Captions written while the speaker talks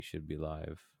Should be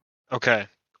live. Okay.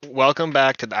 Welcome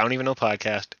back to the I Don't Even Know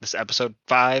podcast. This is episode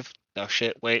 5. Oh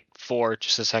shit, wait, 4,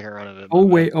 just the second run of it. Oh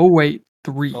wait,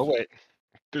 3. Oh wait.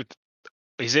 Dude,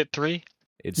 is it 3?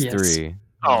 It's Yes. 3.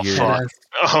 Oh fuck.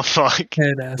 Oh fuck.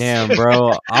 Damn,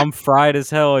 bro. I'm fried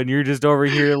as hell and you're just over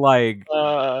here like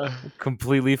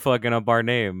completely fucking up our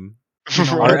name.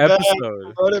 Our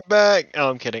episode. Run it back. Oh,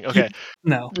 I'm kidding. Okay.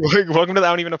 No. Welcome to the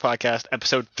I Don't Even Know podcast,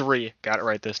 episode 3. Got it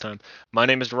right this time. My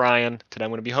name is Ryan. Today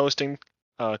I'm going to be hosting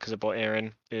because our boy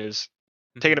Aaron is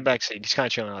taking a back seat. He's kind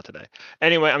of chilling out today.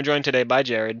 Anyway, I'm joined today by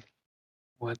Jared.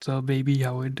 What's up, baby?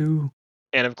 How it do?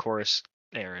 And of course,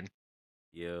 Aaron.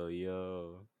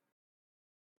 Yo.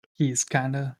 He's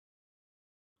kind of.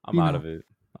 I'm out of it.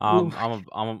 I'm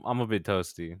a bit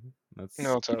toasty. That's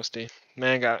no toasty.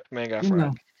 Man got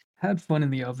fried. Had fun in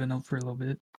the oven for a little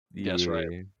bit. Yeah.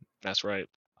 That's right.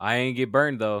 I ain't get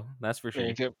burned though. That's for sure.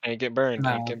 Ain't get burned.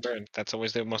 No. Ain't get burned. That's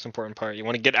always the most important part. You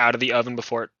want to get out of the oven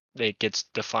before it gets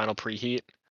the final preheat.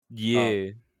 Yeah.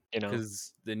 You know,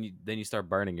 because then you start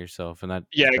burning yourself, and that's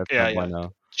yeah.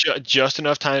 Bueno. Just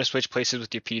enough time to switch places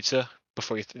with your pizza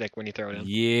before you when you throw it in.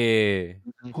 Yeah.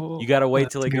 Oh, You gotta wait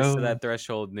till it gets to that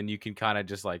threshold, and then you can kind of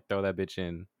just like throw that bitch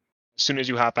in. As soon as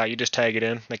you hop out, you just tag it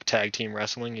in, like tag team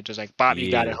wrestling. You're just like, Bob, you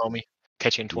got it, homie.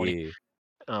 Catch you in 20.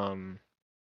 Yeah.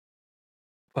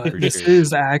 But this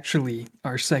is actually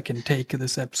our second take of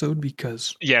this episode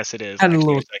because yes, it is. Had a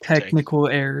little technical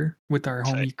error with our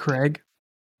homie Craig.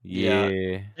 Yeah.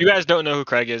 You guys don't know who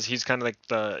Craig is. He's kind of like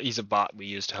he's a bot we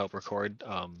use to help record.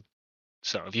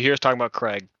 So if you hear us talking about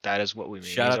Craig, that is what we mean.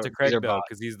 Shout out to Craig though,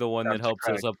 because he's the one that helps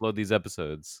us upload these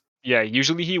episodes. Yeah,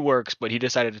 usually he works, but he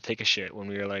decided to take a shit when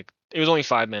we were like, it was only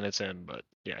 5 minutes in, but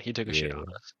yeah, he took a shit on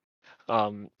us.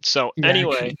 So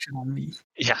anyway,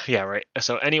 yeah, right.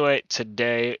 So anyway,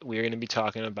 today we're going to be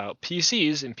talking about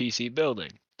PCs and PC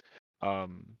building.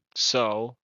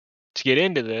 So to get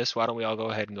into this, why don't we all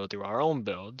go ahead and go through our own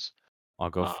builds?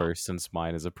 I'll go first since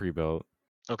mine is a pre-built.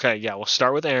 Okay, yeah, we'll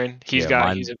start with Aaron. He's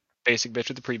a basic bitch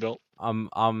with the pre-built. I'm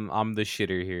the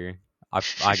shitter here.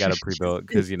 I got a pre-built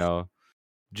because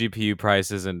GPU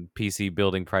prices and PC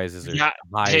building prices are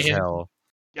high as hell.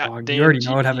 Yeah, you already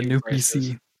know I'd have a new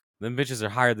PC. Them bitches are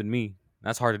higher than me.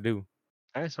 That's hard to do.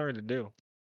 That's hard to do.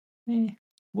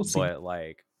 We'll see. But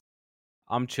like,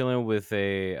 I'm chilling with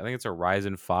I think it's a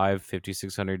Ryzen 5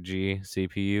 5600G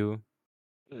CPU.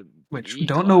 Which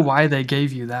don't know why they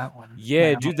gave you that one.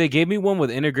 Yeah, dude, they gave me one with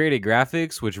integrated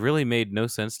graphics, which really made no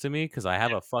sense to me because I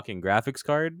have a fucking graphics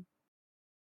card.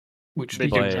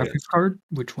 Speaking of graphics card,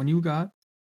 which one you got?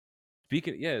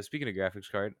 Speaking of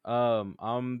graphics card,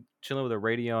 I'm chilling with a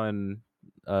Radeon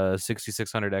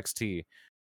 6600 XT.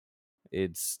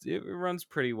 It runs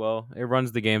pretty well. It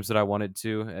runs the games that I want it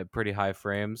to at pretty high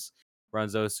frames.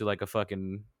 Runs those to like a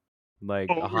fucking a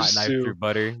hot knife through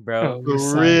butter, bro.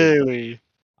 Oh, really?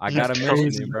 I gotta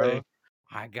mention it, bro.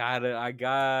 I gotta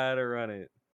run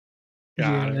it.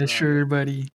 Yeah, sure,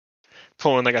 buddy.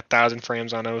 Pulling like 1,000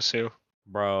 frames on OSU.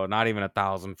 Bro, not even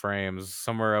 1,000 frames.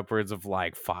 Somewhere upwards of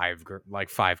like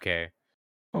 5K.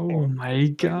 Oh my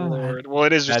god. Lord. Well,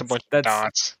 it is just a bunch of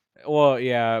dots. Well,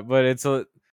 yeah, but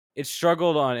it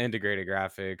struggled on integrated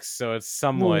graphics, so it's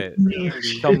somewhat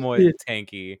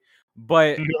tanky.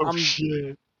 But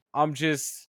I'm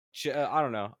just I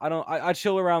don't know. I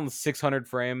chill around 600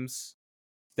 frames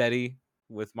steady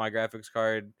with my graphics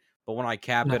card, but when I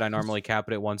cap it, I normally cap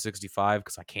it at 165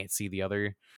 because I can't see the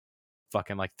other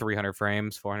fucking like 300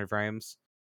 frames, 400 frames.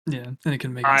 Yeah, and it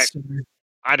can make it stutter.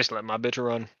 I just let my bitch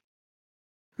run.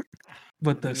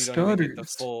 But the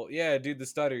stutters. Yeah, dude, the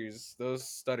stutters. Those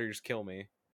stutters kill me.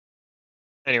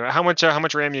 Anyway, how much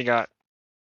RAM you got?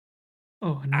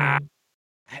 Oh no.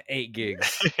 8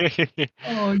 gigs.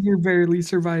 Oh, you're barely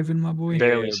surviving, my boy.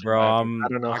 Barely, bro. I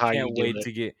don't know how you do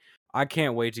it. I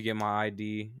can't wait to get my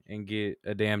ID and get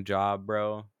a damn job,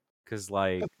 bro. Cause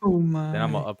like, then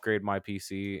I'm gonna upgrade my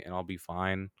PC and I'll be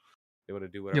fine. Be able to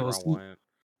do whatever I want.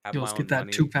 You'll get that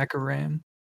 2-pack of RAM.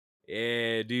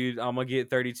 Yeah, dude. I'm gonna get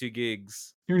 32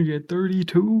 gigs. You're gonna get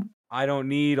 32? I don't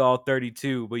need all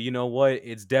 32, but you know what?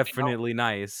 It's definitely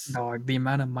nice. Dog, the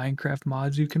amount of Minecraft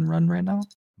mods you can run right now,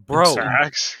 bro.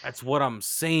 That's what I'm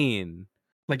saying.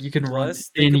 Like you can run.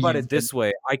 Think about it this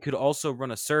way: I could also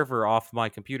run a server off my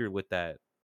computer with that.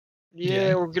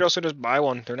 Yeah, or we could also just buy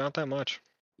one. They're not that much.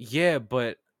 Yeah,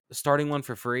 but starting one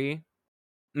for free.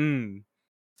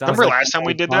 Remember last time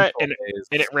we did that, and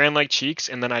it ran like cheeks,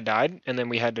 and then I died, and then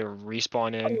we had to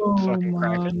respawn in fucking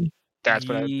Kraken. That's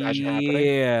what I imagine happening.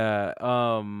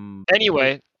 Yeah.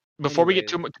 Anyway, before we get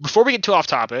too off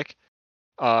topic,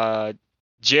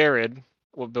 Jared,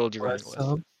 what build you running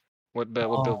with? What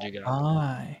build you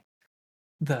got?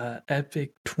 the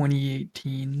Epic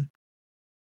 2018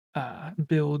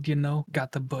 build,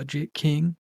 got the budget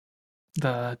king.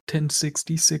 The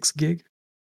 1066 gig.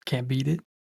 Can't beat it.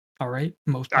 All right.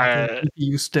 Most popular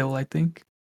CPU still, I think.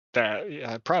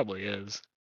 That probably is.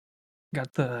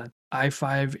 Got the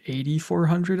i5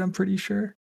 8400, I'm pretty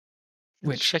sure.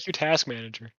 Just check your task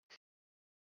manager.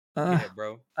 Yeah,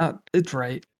 bro. It's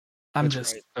right.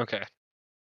 Okay.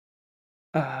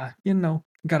 Got a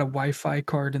Wi-Fi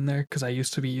card in there because I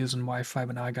used to be using Wi-Fi,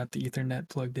 but now I got the Ethernet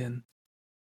plugged in.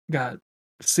 Got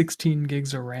 16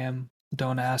 gigs of RAM.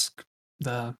 Don't ask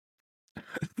the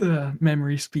the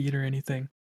memory speed or anything.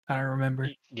 I don't remember.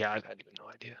 Yeah, I've had even no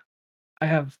idea. I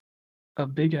have a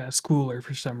big ass cooler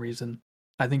for some reason.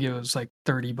 I think it was like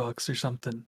 $30 or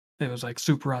something. It was like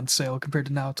super on sale compared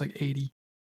to now it's like 80.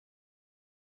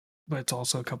 But it's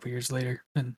also a couple years later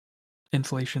and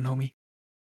inflation, homie.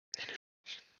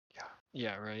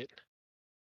 Yeah, right.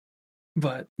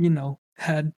 But,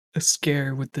 had a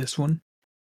scare with this one.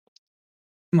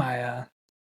 My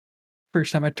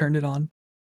first time I turned it on,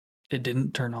 it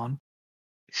didn't turn on.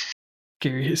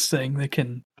 Scariest thing that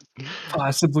can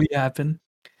possibly happen.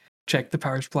 Checked the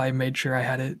power supply, made sure I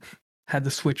had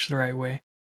the switch the right way.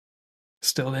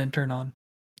 Still didn't turn on.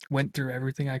 Went through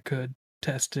everything I could,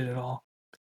 tested it all,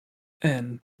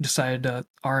 and decided to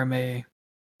RMA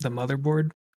the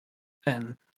motherboard.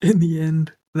 And in the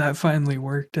end, that finally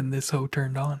worked, and this hoe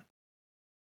turned on.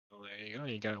 Well, there you go.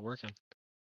 You got it working.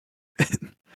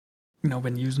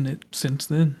 Been using it since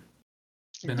then.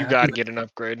 You got to get an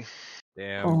upgrade.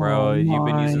 Damn, bro. You've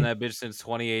been using that bitch since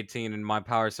 2018, and my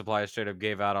power supply straight up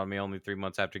gave out on me only 3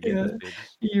 months after getting this bitch.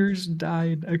 Yours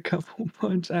died a couple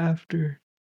months after.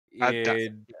 Yeah.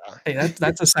 Hey,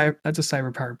 that's a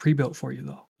cyber power pre-built for you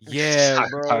though. Yeah,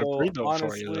 bro.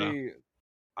 Honestly,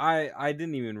 I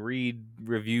didn't even read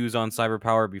reviews on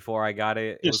CyberPower before I got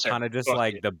it. It was kind of just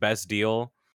like the best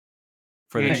deal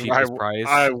for the cheapest price.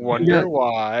 I wonder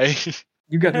why.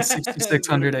 You got a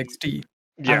 6600 XT.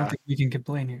 I don't think you can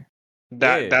complain here.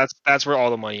 That's where all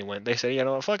the money went. They say,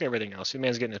 fuck everything else. The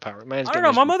man's getting his power. I don't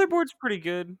know. My motherboard's pretty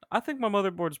good. I think my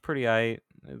motherboard's pretty aight.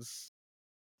 It's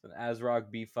an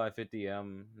ASRock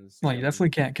B550M. Well, you definitely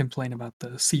can't complain about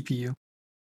the CPU.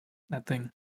 That thing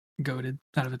goated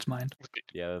out of its mind.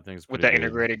 Yeah, that thing's with that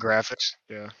integrated graphics.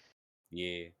 Yeah.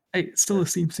 Yeah. Hey, it's still the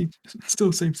same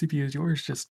CPU as yours,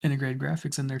 just integrated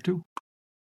graphics in there too.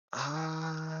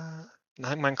 I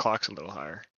think mine clock's a little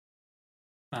higher.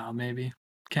 Oh, maybe.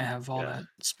 Can't have all that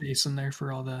space in there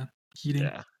for all the heating.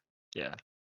 Yeah.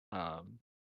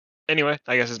 Anyway,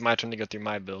 I guess it's my turn to go through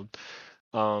my build.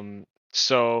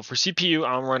 So for CPU,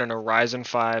 I'm running a Ryzen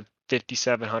 5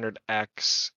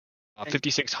 5700X,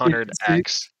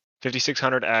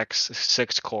 5600X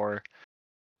 6 core,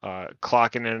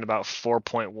 clocking in at about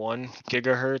 4.1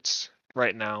 gigahertz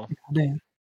right now. Damn.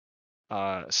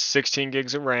 16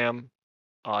 gigs of RAM,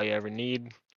 all you ever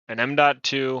need, an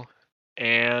M.2,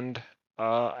 and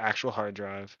actual hard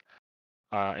drive.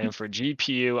 And for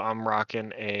GPU, I'm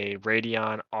rocking a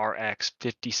Radeon RX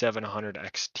 5700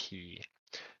 XT.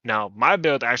 Now, my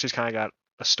build actually kind of got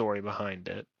a story behind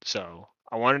it. So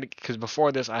I wanted to, because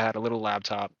before this, I had a little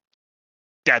laptop.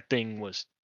 That thing was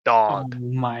dog. Oh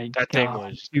my god. That thing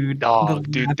was dude,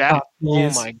 dog. Dude, oh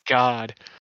my god.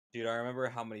 Dude, I remember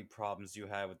how many problems you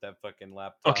had with that fucking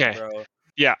laptop, bro.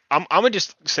 Yeah, I'm gonna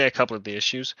just say a couple of the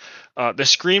issues. The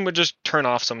screen would just turn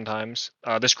off sometimes.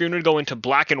 The screen would go into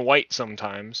black and white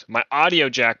sometimes. My audio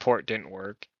jack port didn't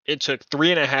work. It took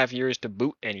 3.5 years to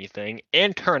boot anything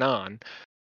and turn on.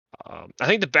 I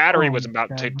think the battery was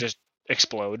about to just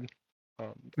explode.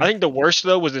 I think the worst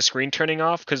though was the screen turning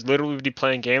off, because literally we'd be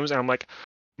playing games and I'm like,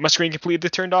 my screen completely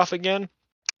turned off again.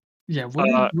 Yeah,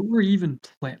 what were you even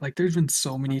playing? Like, there's been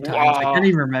so many times I can't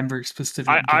even remember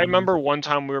specific. I remember one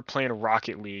time we were playing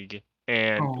Rocket League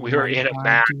and we were in a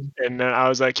match, and then I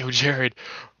was like, "Yo, Jared,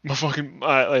 my fucking,"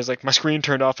 I was like, "My screen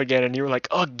turned off again," and you were like,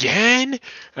 "Again?"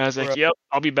 And I was like, "Yep,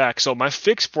 I'll be back." So my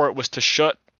fix for it was to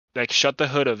shut the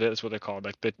hood of it. That's what they're called,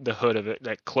 like the hood of it,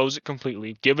 like close it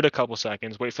completely, give it a couple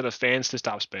seconds, wait for the fans to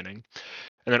stop spinning,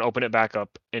 and then open it back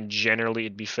up. And generally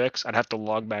it'd be fixed. I'd have to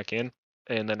log back in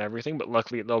and then everything, but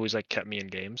luckily it always like kept me in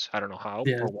games. I don't know how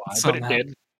or why, but it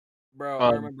did. Bro,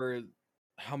 I remember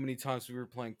how many times we were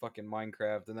playing fucking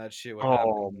Minecraft and that shit would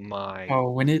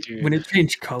happen. When it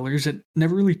changed colors, it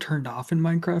never really turned off in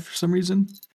Minecraft for some reason.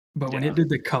 But when it did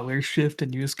the color shift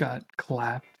and you just got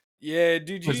clapped. Yeah,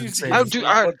 dude, you used to get so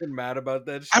fucking mad about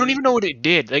that shit. I don't even know what it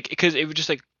did. Like, because it would just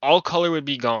like all color would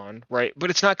be gone, right? But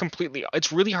it's not completely.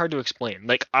 It's really hard to explain.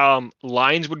 Like,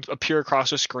 lines would appear across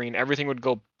the screen. Everything would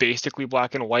go basically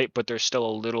black and white, but there's still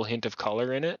a little hint of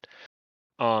color in it.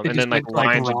 And then like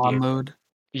lines would be mode.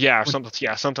 Yeah,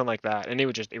 something like that. And it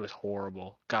was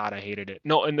horrible. God, I hated it.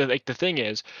 No, and the thing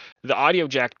is, the audio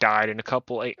jack died in a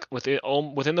couple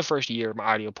within the first year, my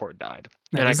audio port died.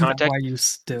 Now, And I isn't that contacted why you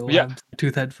still yeah, have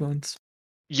Bluetooth headphones?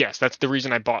 yes, that's the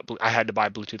reason I had to buy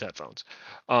Bluetooth headphones.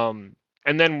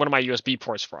 And then one of my USB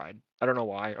ports fried. I don't know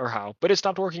why or how, but it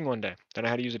stopped working one day. Then I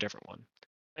had to use a different one.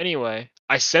 Anyway,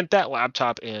 I sent that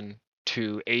laptop in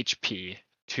to HP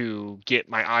to get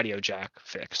my audio jack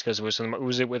fixed because it was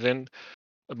within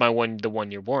the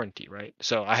 1 year warranty, right?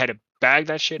 So I had to bag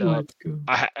that shit up. Let's go.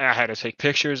 I had to take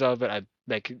pictures of it. I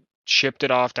like shipped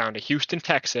it off down to Houston,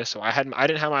 Texas. So I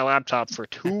didn't have my laptop for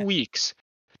 2 weeks.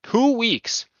 2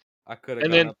 weeks. I could have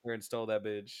And gone then up there and stole that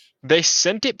bitch. they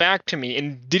sent it back to me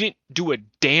and didn't do a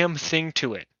damn thing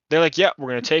to it. They're like, "Yeah, we're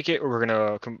gonna take it. We're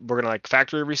gonna like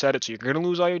factory reset it. So you're gonna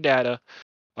lose all your data.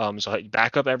 So I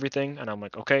back up everything." And I'm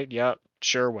like, "Okay, yeah,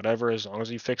 sure, whatever. As long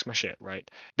as you fix my shit, right?"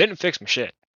 They didn't fix my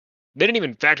shit. They didn't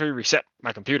even factory reset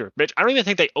my computer, bitch. I don't even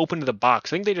think they opened the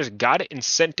box. I think they just got it and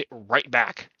sent it right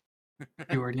back.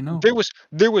 You already know.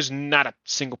 There was not a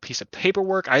single piece of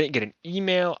paperwork. I didn't get an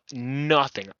email,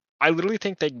 nothing. I literally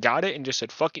think they got it and just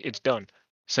said, "Fuck it, it's done."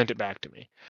 Sent it back to me.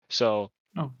 So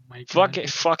Oh my fuck god. it,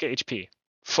 fuck HP.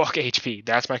 Fuck HP.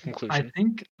 That's my I conclusion.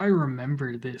 think I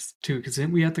remember this too, because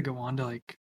then we had to go on to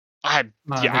like I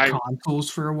consoles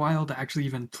for a while to actually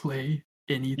even play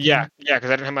anything. yeah, because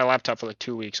I didn't have my laptop for like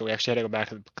 2 weeks, so we actually had to go back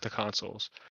to the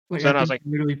consoles. Like So I then I was think like,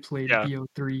 I literally played yeah.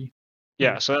 BO3.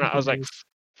 Yeah, Like, so then a I was couple like, days.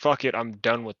 fuck it, I'm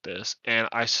done with this. And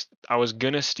I was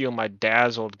gonna steal my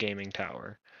dad's old gaming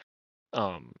tower.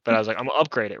 But I was like, I'm gonna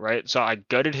upgrade it, right? So I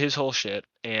gutted his whole shit,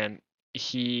 and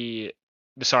he,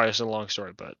 sorry, this is a long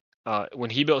story, but when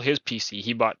he built his PC,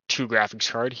 he bought two graphics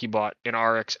card. He bought an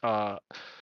RX, fuck,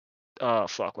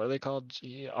 what are they called?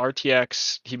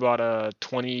 RTX. He bought a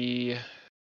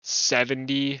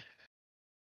 2070,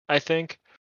 I think,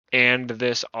 and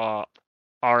this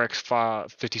RX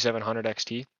 5700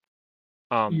 XT.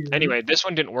 Yeah. Anyway, this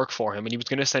one didn't work for him, and he was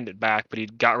gonna send it back, but he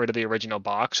got rid of the original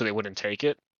box, so they wouldn't take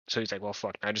it. So he's like, "Well,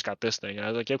 fuck, I just got this thing." And I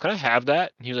was like, "Yo, can I have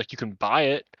that?" And he was like, "You can buy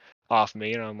it off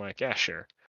me." And I'm like, "Yeah, sure."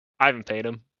 I haven't paid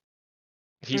him.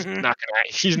 He's not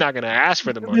gonna ask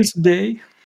for the To money. this day.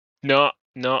 No,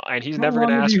 and he's How never long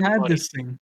gonna have ask you for the had money. this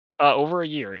thing? Over a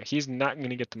year. He's not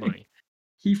gonna get the money.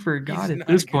 He forgot He's at not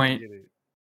this gonna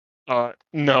point.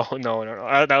 No.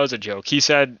 That was a joke. He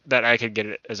said that I could get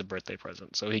it as a birthday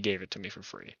present, so he gave it to me for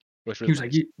free, which was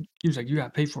nice. He was like, you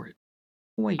gotta pay for it.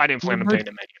 Wait, I didn't plan on paying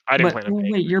him any. I didn't plan on paying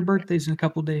him wait, your anything. birthday's in a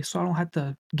couple days, so I don't have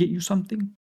to get you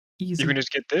something. Easy. You can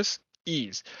just get this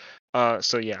ease.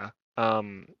 So yeah.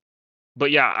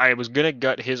 But yeah, I was gonna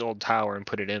gut his old tower and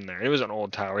put it in there. It was an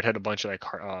old tower. It had a bunch of like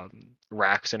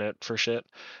racks in it for shit,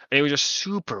 and it was just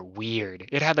super weird.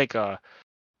 It had like a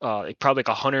like probably like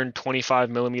 125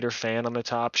 millimeter fan on the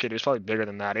top. Shit, it was probably bigger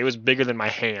than that. It was bigger than my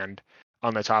hand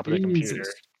on the top of the computer.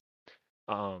 Jesus.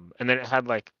 And then it had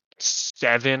like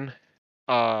 7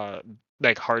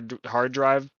 like hard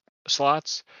drive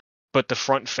slots, but the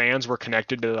front fans were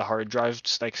connected to the hard drive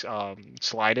like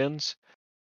slide-ins.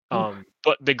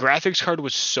 But the graphics card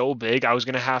was so big, I was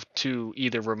gonna have to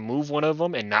either remove one of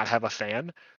them and not have a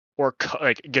fan, or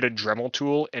like get a Dremel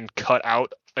tool and cut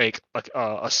out like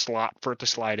a slot for it to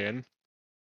slide in,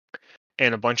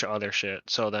 and a bunch of other shit.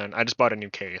 So then I just bought a new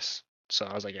case. So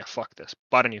I was like, yeah, fuck this.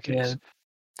 Bought a new case.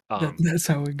 That's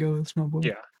how it goes, my boy.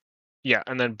 Yeah,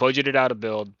 and then budgeted out a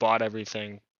build, bought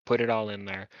everything, put it all in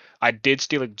there. I did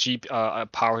steal a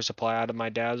power supply out of my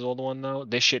dad's old one though.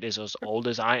 This shit is as old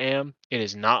as I am. It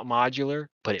is not modular,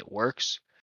 but it works.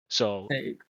 So Hey, if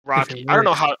it Rocky, I don't know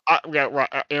works, how.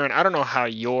 Aaron, I don't know how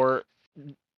your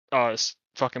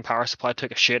fucking power supply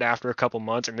took a shit after a couple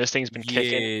months, and this thing's been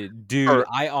kicking. Yeah, dude,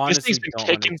 I This thing's honestly been don't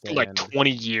kicking for like understand. 20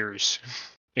 years,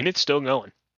 and it's still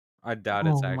going. I doubt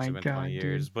oh it's my actually been 20 god,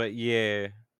 years, dude. but yeah.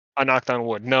 I knocked on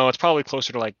wood. No, it's probably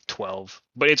closer to like 12,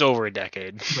 but it's over a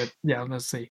decade. But yeah, I'm gonna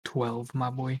say 12, my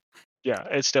boy. Yeah,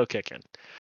 it's still kicking.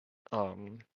 So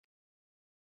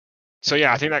Heck yeah,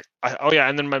 I yeah. think oh yeah,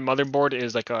 and then my motherboard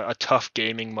is like a tough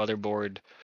gaming motherboard,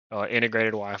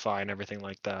 integrated Wi-Fi and everything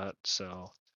like that.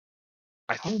 So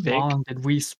How long did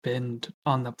we spend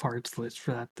on the parts list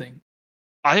for that thing?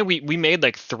 I think we made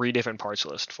like 3 different parts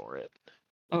list for it.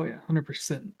 Oh yeah,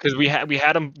 100%. Because we had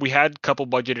a couple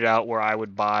budgeted out where I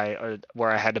would buy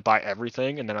where I had to buy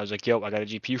everything, and then I was like, yo, I got a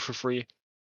GPU for free.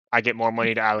 I get more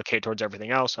money to allocate towards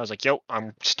everything else. I was like, yo,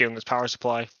 I'm stealing this power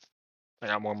supply. I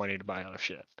got more money to buy other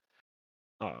shit.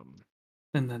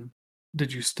 And then,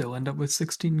 did you still end up with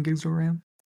 16 gigs of RAM?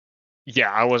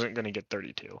 Yeah, I wasn't gonna get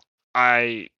 32.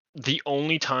 The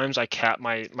only times I cap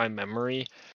my memory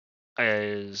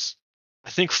is I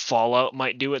think Fallout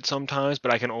might do it sometimes,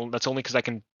 but that's only because I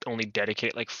can only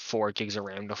dedicate like 4 gigs of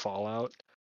RAM to Fallout.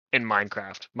 In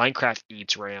Minecraft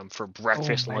eats RAM for Oh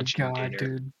breakfast, my lunch, and god, dinner.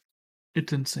 dude.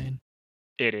 It's insane.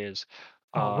 It is.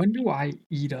 When do I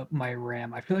eat up my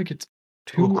RAM? I feel like it's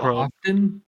Google too Chrome.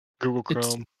 often. Google It's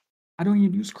Chrome. I don't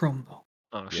even use Chrome though.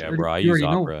 Oh Yeah, shit. bro, I You use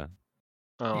already know. Opera.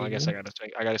 Oh, There I you guess go.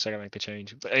 I gotta make the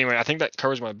change. But anyway, I think that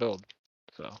covers my build.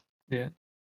 So Yeah.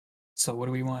 So what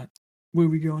do we want? Where are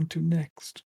we going to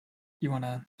next? You want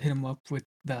to hit him up with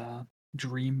the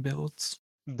dream builds?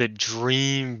 the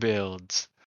dream builds.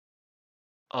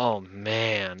 Oh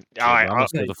man. Shit, All right. bro, I'm gonna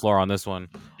split the floor on this one.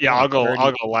 Yeah, I'll go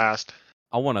last.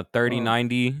 I want a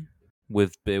 3090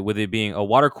 with it being a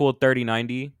water cooled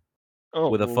 3090 Oh,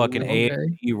 with a fucking okay.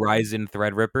 AMD Ryzen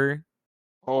Threadripper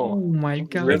Oh my you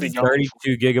god. really with going for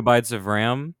 32 gigabytes of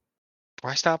RAM.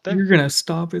 Why stop there? You're gonna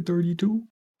stop at 32?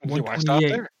 Why stop 128.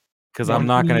 there? Because I'm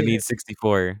not gonna 128. need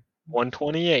 64.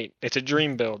 128. It's a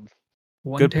dream build.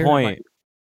 1 Good terabyte. point.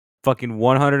 Fucking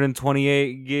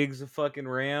 128 gigs of fucking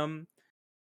RAM.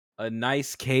 A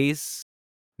nice case.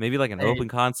 Maybe like an Hey, open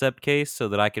concept case so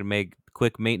that I can make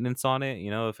quick maintenance on it,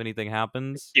 if anything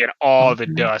happens. Get all the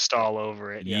okay. dust all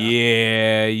over it. Yeah.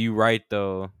 Yeah, you right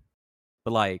though.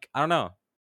 But like, I don't know.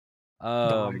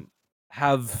 Dog.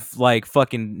 Have like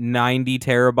fucking 90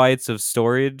 terabytes of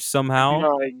storage somehow.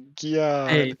 My god.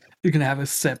 Hey, you can have a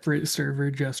separate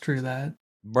server just for that.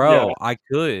 Bro, I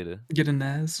could. Get a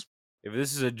NAS. If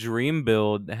this is a dream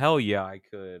build, hell yeah, I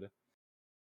could.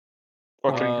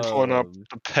 Fucking pulling up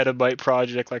the petabyte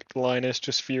project like Linus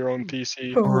just for your own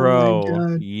PC. Oh Bro, my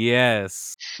god.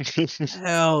 yes.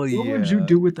 Hell yeah. What would you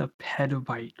do with a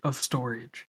petabyte of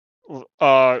storage?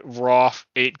 Raw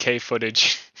 8K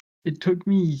footage. It took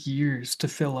me years to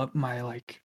fill up my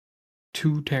like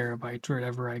 2 terabytes or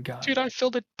whatever I got. Dude, I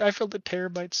filled the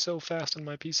terabytes so fast on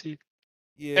my PC.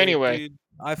 Yeah, Anyway, dude,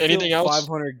 I anything filled else?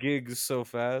 500 gigs so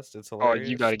fast. It's Oh, you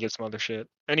hilarious. gotta get some other shit.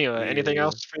 Anyway, anything Yeah.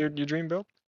 else for your dream build?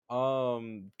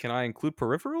 Can I include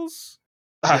peripherals?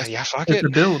 Yes, Yeah, fuck it's it. a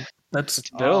build. That's It's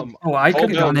a build. Oh, I Whole could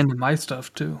have gone build. into my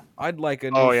stuff too. I'd like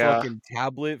a new Oh, yeah. fucking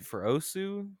tablet for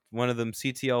Osu. One of them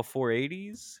CTL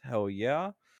 480s. Hell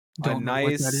yeah. Don't know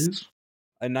what that is.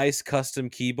 A nice custom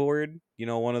keyboard.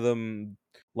 One of them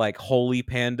like Holy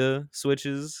Panda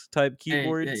switches type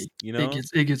keyboards. Hey,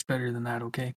 it gets better than that,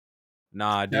 okay?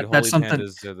 Nah, dude, That's Holy something.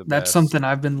 Pandas are the That's best. something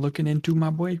I've been looking into, my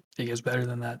boy. It gets better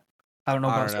than that. I don't know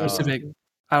about specific.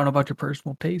 I don't know about your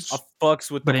personal taste. I fucks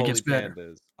with but the it Holy gets better.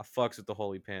 Pandas. I fucks with the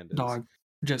Holy Pandas. Dog,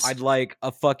 I'd like a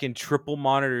fucking triple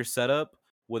monitor setup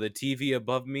with a TV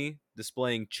above me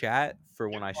displaying chat for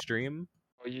when I stream.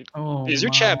 Is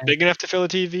your chat big enough to fill a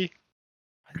TV?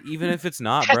 Even if it's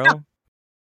not, bro.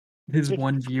 His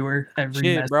one viewer, every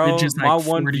Shit, message bro. is My like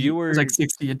one 40, viewer is like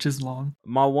 60 inches long.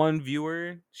 My one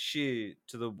viewer, shit,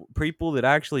 to the people that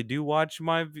actually do watch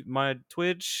my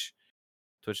Twitch,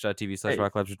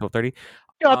 twitch.tv/rocklabs1230.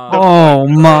 Oh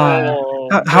my!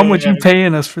 How much you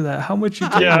paying us for that? How much you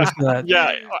paying us for that?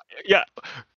 Yeah.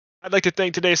 I'd like to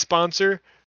thank today's sponsor,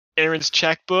 Aaron's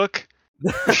checkbook.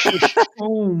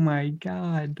 Oh my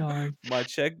god, dog! My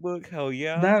checkbook, hell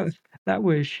yeah. That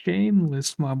was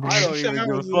shameless, my boy. I don't even give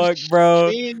a fuck, bro.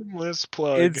 Shameless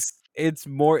plug.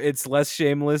 It's less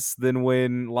shameless than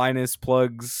when Linus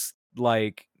plugs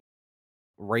like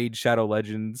Raid Shadow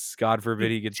Legends. God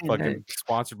forbid he gets fucking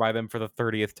sponsored by them for the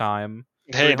 30th time.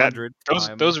 Hey, 300th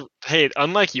time.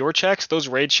 Unlike your checks, those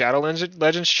Raid Shadow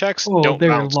Legends checks Oh, they're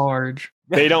bounce. large.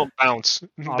 They don't bounce.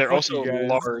 Aw, They're fuck also you guys.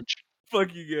 large.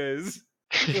 Fuck you guys.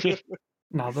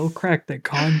 Nah, they'll crack the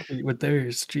concrete with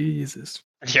theirs. Jesus.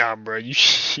 Yeah, bro. You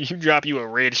drop you a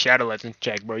Raid Shadow Legends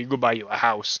check, bro. You go buy you a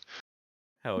house.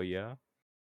 Hell yeah.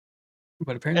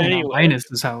 But apparently not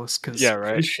Linus's house, because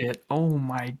his shit. Oh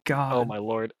my god. Oh my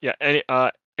lord. Yeah.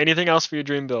 Anything else for your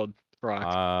dream build,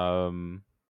 Rock?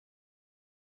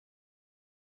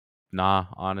 Nah,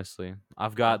 honestly.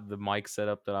 I've got the mic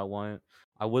setup that I want.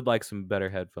 I would like some better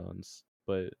headphones,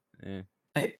 but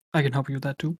Hey, I can help you with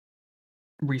that too.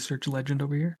 Research legend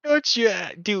over here. Shut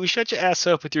your ass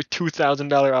up with your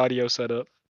 $2,000 audio setup.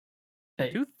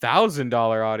 Hey.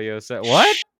 $2,000 audio set.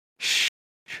 What? Shh.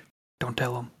 Don't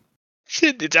tell him.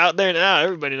 It's out there now.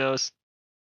 Everybody knows.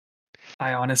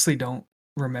 I honestly don't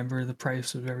remember the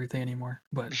price of everything anymore,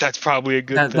 but that's probably a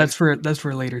good thing. That's for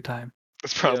a later time.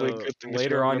 That's probably a good thing.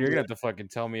 Later on, you're gonna have to fucking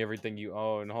tell me everything you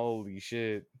own. Holy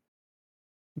shit.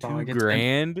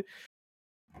 $2,000?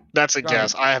 That's a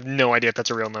guess. I have no idea if that's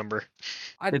a real number.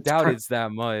 I doubt it's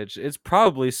that much. It's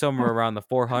probably somewhere around the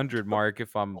 400 mark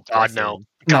if I'm God, guessing. no.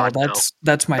 God, no,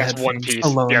 that's my headphones one piece.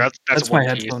 alone. Yeah, that's my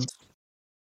headphones.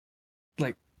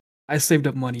 Like, I saved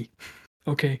up money.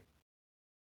 Okay.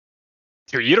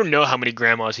 Dude, you don't know how many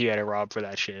grandmas he had to rob for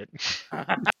that shit.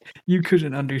 You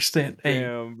couldn't understand.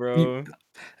 Damn, bro.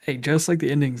 Hey, just like the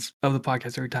endings of the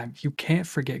podcast every time, you can't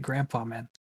forget Grandpa, man.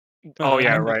 Oh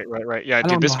yeah, know. right. Yeah, I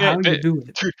dude, don't know how you do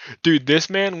it. dude, this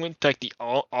man went to like the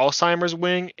Alzheimer's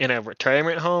wing in a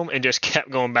retirement home and just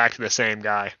kept going back to the same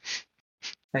guy.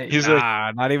 Hey, He's like,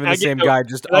 Nah, not even "Can the I get same guy,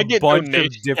 just can a I get bunch of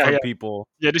donations?" Yeah. different people.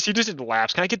 Yeah, he just did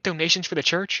laps. Can I get donations for the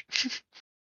church?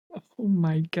 oh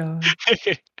my god.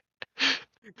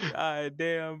 God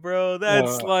damn, bro.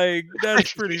 That's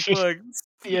pretty fucked.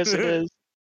 Yes, it is.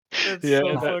 That's Yeah,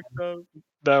 so fucked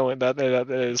up. that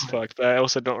is fucked. But I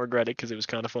also don't regret it because it was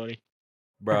kind of funny.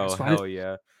 Bro, hell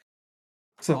yeah.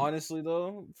 So honestly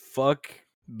though, fuck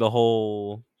the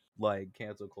whole like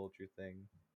cancel culture thing.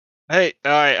 Hey,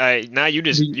 all right. Now you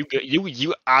just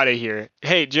you out of here.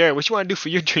 Hey, Jared, what you want to do for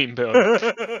your dream build?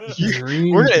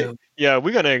 dream build.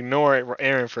 We're gonna ignore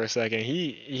Aaron for a second.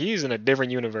 He's in a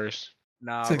different universe.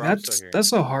 Nah, So bro, I'm still here.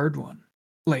 that's a hard one.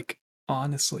 Like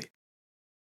honestly,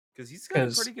 because he's got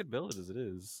a pretty good build as it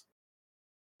is.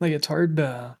 Like it's hard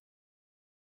to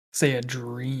say a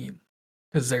dream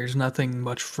because there's nothing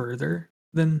much further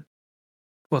than.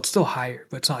 Well, it's still higher,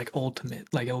 but it's not like ultimate.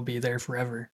 Like it'll be there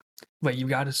forever. But you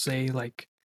got to say like,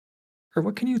 or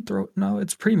what can you throw? No,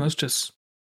 it's pretty much just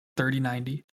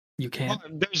 3090. You can't.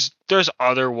 There's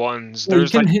other ones. Well,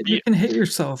 There's you can hit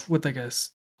yourself with like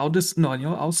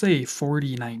I'll say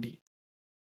 4090.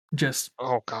 Just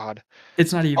oh god,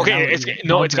 it's not even okay. out It's yet.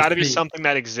 it's got to be something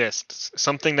that exists,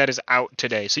 something that is out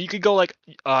today. So you could go like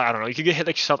I don't know. You could get hit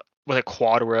like yourself with a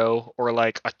Quadro or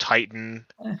like a Titan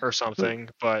or something,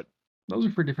 but. Those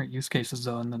are for different use cases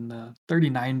though, and then the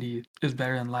 3090 is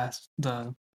better than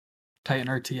the Titan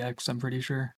RTX, I'm pretty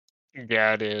sure.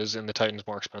 Yeah, it is, and the Titan's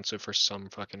more expensive for some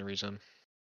fucking reason.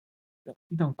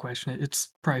 Don't question it.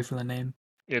 It's probably for the name.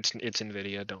 It's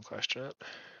Nvidia, don't question it.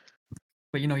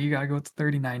 But you gotta go with the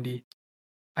 3090.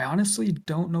 I honestly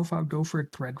don't know if I would go for a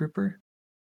Threadripper.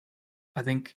 I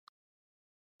think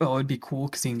it'd be cool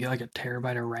because you can get like a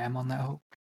terabyte of RAM on that hope.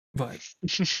 But who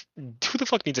the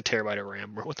fuck needs a terabyte of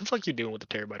RAM, bro? What the fuck you doing with a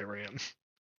terabyte of RAM?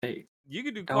 Hey, you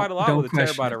can do quite a lot with a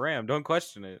terabyte of RAM. Don't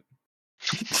question it.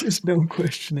 Just don't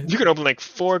question it. You can open like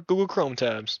 4 Google Chrome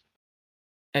tabs.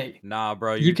 Hey, nah,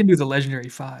 bro. You can do the Legendary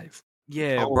 5.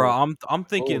 Yeah, bro. I'm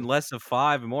thinking less of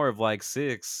 5 and more of like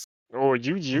 6. Oh,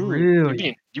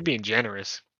 Really? you being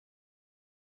generous.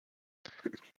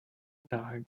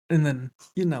 And then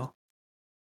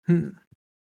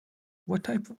what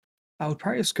type of? I would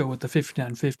probably just go with the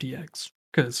 5950X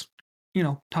because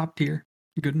top tier,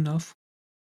 good enough.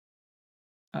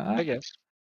 I guess.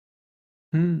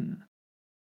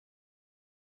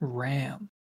 RAM.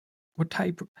 What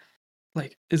type?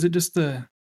 Like, is it just the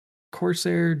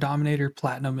Corsair, Dominator,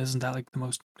 Platinum? Isn't that like the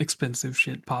most expensive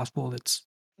shit possible? That's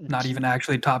not even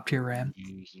actually top tier RAM.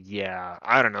 Yeah,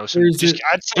 I don't know. I'd say just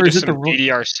some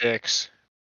DDR6.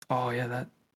 Oh yeah,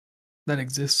 that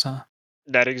exists, huh?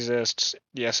 That exists.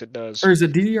 Yes, it does. Or is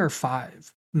it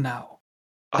DDR5 now?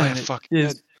 Fuck.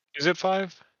 Is it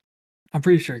 5? I'm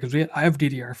pretty sure because I have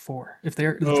DDR4. If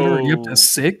they're already up to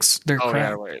 6, they're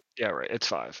crap. Yeah, right. It's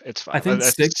 5. It's 5. I think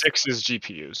 6 is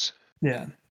GPUs. Yeah,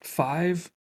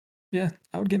 5. Yeah,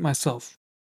 I would get myself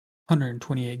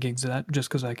 128 gigs of that just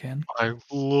because I can. My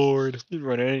lord, you'd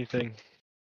run anything.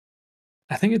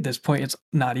 I think at this point it's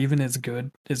not even as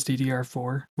good as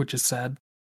DDR4, which is sad.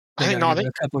 They got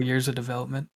a couple years of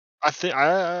development.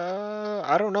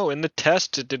 I don't know. In the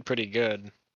test, it did pretty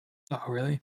good. Oh,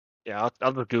 really? Yeah,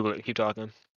 I'll just Google it. Keep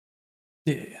talking.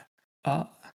 Yeah.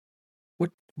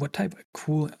 What type of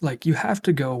cooling? Like, you have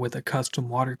to go with a custom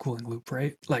water cooling loop,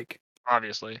 right? Like,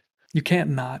 obviously, you can't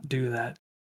not do that.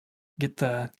 Get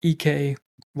the EK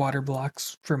water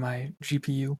blocks for my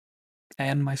GPU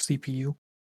and my CPU.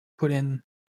 Put in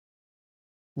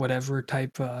whatever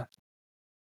type.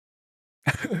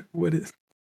 What is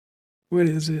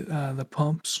it? The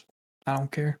pumps. I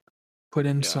don't care. Put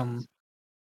in some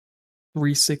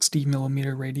 360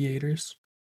 millimeter radiators.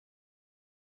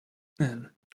 And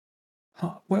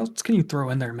what else can you throw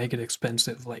in there and make it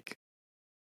expensive? Like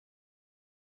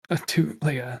a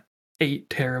 8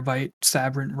 terabyte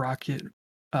Sabrent rocket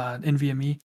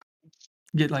NVMe.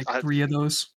 Get like 3 of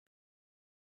those.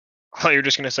 Oh, you're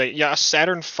just gonna say, yeah, a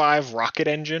Saturn V rocket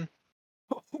engine.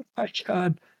 Oh my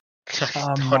god.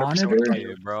 100%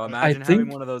 Monitor, bro. Imagine having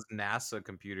one of those NASA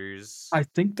computers. I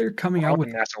think they're coming out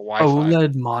with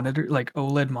OLED monitor, like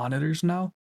OLED monitors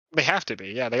now. They have to be,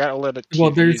 yeah. They got OLED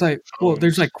TVs.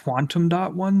 There's like quantum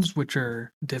dot ones, which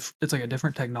are it's like a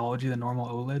different technology than normal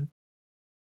OLED.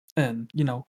 And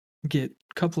get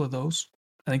a couple of those.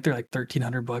 I think they're like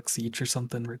 $1,300 each or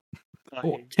something.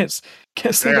 Oh, can't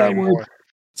say that word.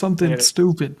 Something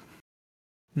stupid.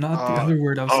 Not the other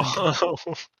word I was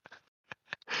thinking.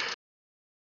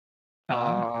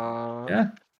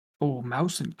 Yeah. Oh,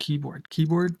 mouse and keyboard.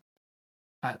 Keyboard.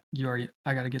 I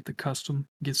gotta get the custom.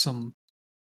 Get some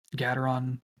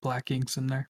Gateron black inks in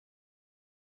there.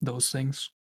 Those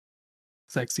things.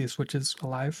 Sexiest switches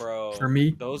alive. Bro, for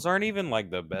me. Those aren't even like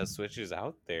the best switches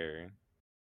out there.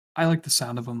 I like the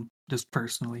sound of them just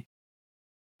personally.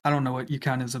 I don't know what you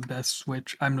count as a best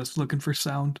switch. I'm just looking for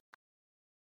sound.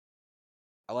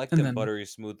 I like the buttery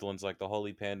smooth ones, like the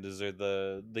Holy Pandas or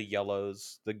the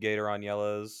yellows, the Gateron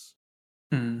yellows.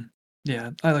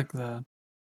 Yeah, I like the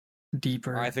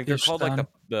deeper. I think they're called sound. like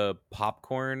the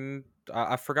popcorn.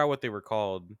 I forgot what they were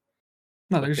called.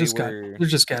 No, there's just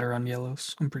Gateron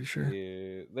yellows. I'm pretty sure.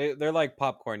 Yeah, they're like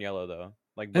popcorn yellow though,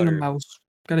 like butter. butter. And the mouse.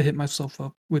 Gotta hit myself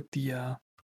up with the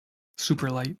super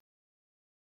light.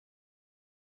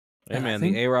 Hey man,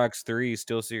 the AROX 3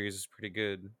 Steel Series is pretty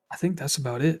good. I think that's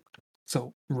about it.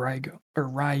 So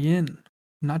Ryan,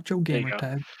 not Joe Gamer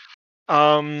Tag.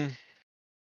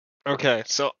 Okay,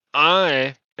 so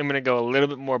I am gonna go a little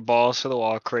bit more balls to the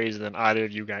wall crazy than either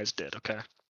of you guys did. Okay.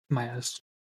 My ass.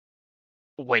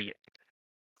 Wait.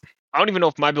 I don't even know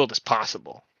if my build is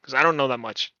possible because I don't know that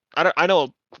much. I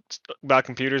know about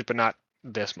computers, but not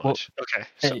this much. Well, okay,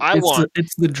 so hey,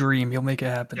 it's the dream. You'll make it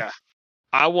happen. Yeah,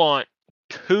 I want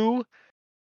two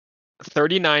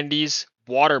 3090s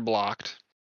water blocked.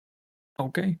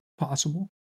 Okay, possible.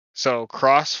 So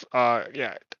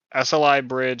SLI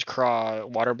bridge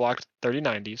water blocked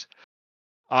 3090s.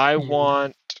 I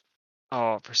want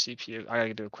for CPU. I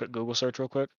gotta do a quick Google search real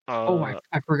quick. I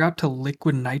forgot to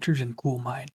liquid nitrogen cool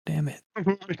mine. Damn it.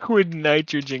 Liquid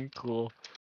nitrogen cool.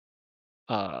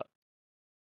 Now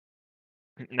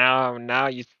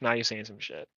you're saying some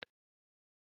shit.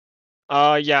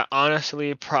 Yeah,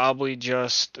 honestly, probably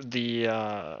just the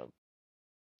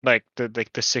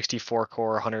the 64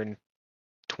 core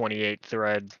 128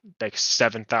 thread, like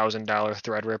 $7,000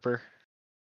 Threadripper.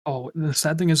 Oh, the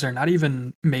sad thing is they're not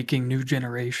even making new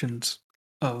generations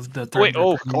of the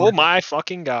Threadripper. Oh my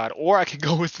fucking god. Or I could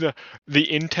go with the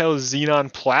Intel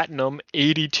Xenon Platinum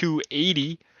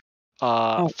 8280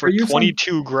 for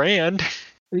 22 grand.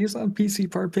 Are you on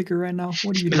PC Part Picker right now?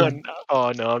 What are you doing?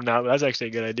 No, I'm not. That's actually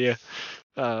a good idea.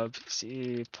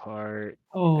 PC Part.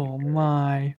 Oh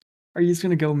my. Are you just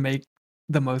gonna go make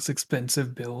the most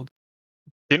expensive build?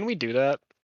 Didn't we do that?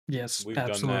 Yes, we've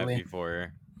absolutely. done that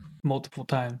before. Multiple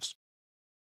times.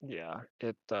 Yeah,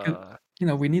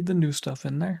 we need the new stuff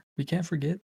in there. We can't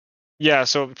forget. Yeah,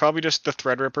 so probably just the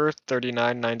Threadripper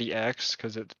 3990X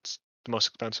because it's the most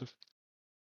expensive.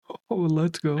 Oh,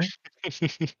 let's go.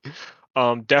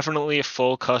 Definitely a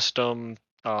full custom,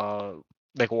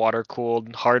 like water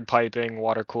cooled, hard piping,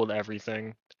 water cooled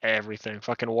everything.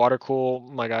 Fucking water cool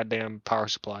my goddamn power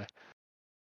supply.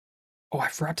 Oh, I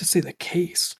forgot to say the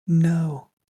case. No.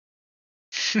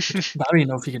 I don't even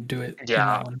know if you could do it.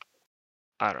 Yeah.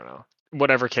 I don't know.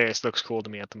 Whatever case looks cool to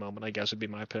me at the moment, I guess would be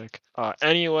my pick.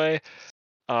 Anyway,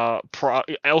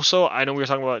 also I know we were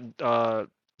talking about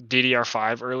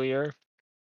DDR5 earlier.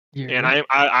 Yeah. And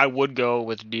I would go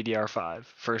with DDR5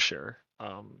 for sure.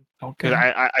 Okay.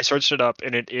 I searched it up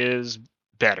and it is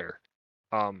better.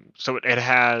 So it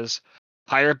has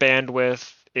higher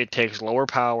bandwidth. It takes lower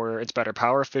power. It's better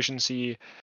power efficiency.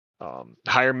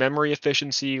 Higher memory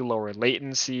efficiency, lower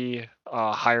latency,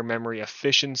 higher memory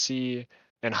efficiency,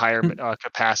 and higher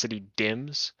capacity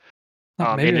DIMMs.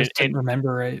 Maybe I just didn't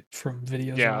remember right from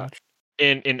videos I watched.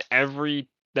 In every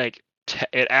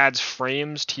it adds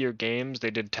frames to your games.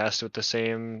 They did test with the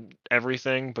same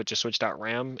everything, but just switched out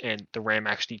RAM, and the RAM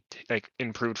actually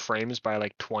improved frames by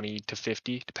 20 to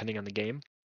 50 depending on the game.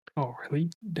 Oh, really?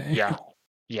 Damn.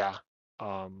 Yeah.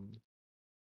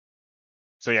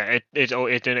 So yeah,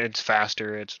 it's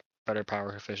faster. It's better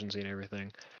power efficiency and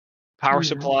everything. Power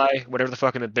supply, whatever the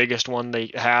fucking the biggest one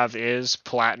they have is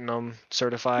platinum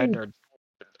certified,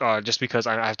 or just because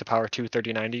I have to power two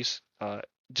 3090s.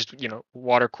 Just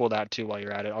water cool that too while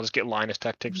you're at it. I'll just get Linus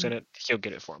Tech Tips in it. He'll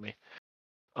get it for me.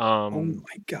 Oh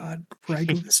my god,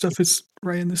 Ryan, this stuff is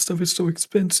so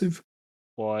expensive.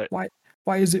 What?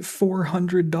 Why is it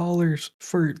 $400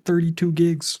 for 32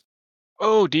 gigs?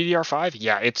 Oh, DDR5?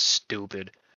 Yeah, it's stupid.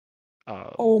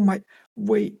 Oh my,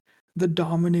 wait, the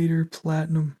Dominator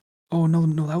Platinum. Oh no,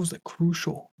 that was the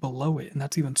Crucial below it, and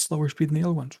that's even slower speed than the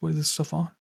other ones. What is this stuff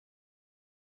on?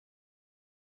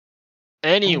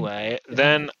 Anyway,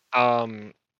 then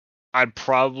I'd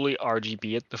probably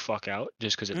RGB it the fuck out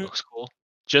just because it looks cool.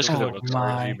 Just because it looks cool.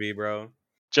 RGB, bro.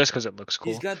 Just because it looks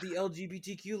cool. He's got the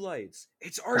LGBTQ lights.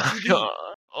 It's RGB.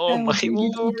 Oh my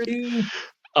lord.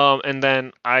 And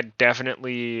then I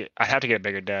have to get a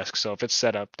bigger desk. So if it's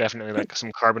set up, definitely like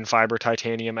some carbon fiber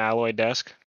titanium alloy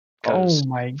desk. Oh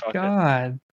my Fuck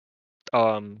god.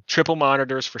 it. Triple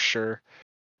monitors for sure.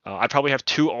 I probably have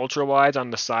 2 ultra wides on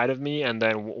the side of me, and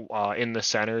then in the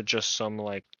center just some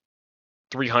like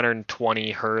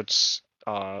 320 hertz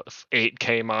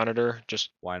 8K monitor. Just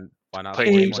Why not play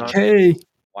games 420? on.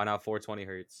 Why not 420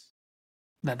 hertz?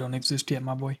 That don't exist yet,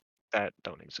 my boy. That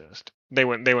don't exist. They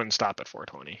wouldn't stop at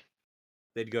 420.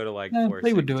 They'd go to like Yeah, 460.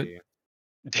 they would do it.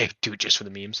 They do it just for the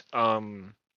memes.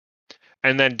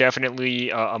 And then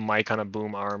definitely a mic on a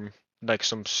boom arm, like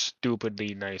some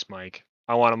stupidly nice mic.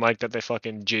 I want a mic that they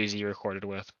fucking Jay-Z recorded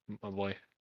with, my boy.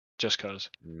 Just cause.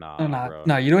 Nah, bro.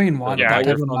 No, you don't even So want the that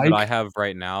type of microphone that I mic. have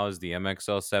right now is the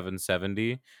MXL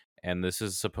 770, and this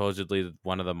is supposedly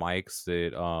one of the mics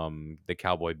that the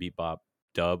Cowboy Bebop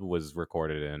dub was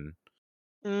recorded in.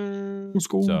 Let's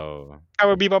go. So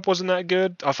Cowboy Bebop wasn't that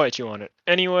good. I'll fight you on it.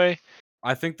 Anyway,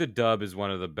 I think the dub is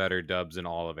one of the better dubs in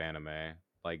all of anime,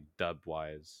 like dub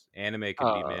wise. Anime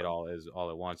can be made all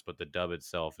at once, but the dub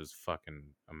itself is fucking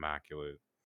immaculate.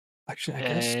 Actually, I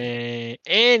guess.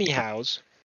 Anyhows,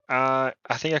 I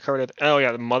think I covered it. Oh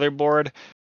yeah, the motherboard.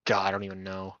 God, I don't even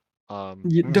know.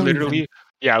 You don't literally,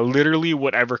 literally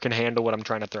whatever can handle what I'm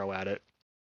trying to throw at it.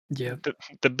 Yeah.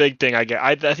 The big thing I get,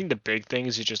 I think the big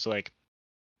things is just like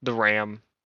the RAM,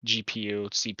 GPU,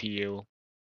 CPU,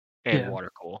 and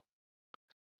water cool.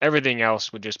 Everything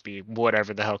else would just be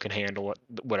whatever the hell can handle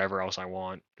whatever else I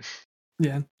want.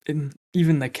 Yeah, and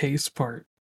even the case part.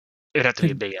 It'd have to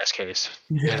be a big ass case.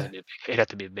 Yeah. It'd have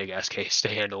to be a big ass case to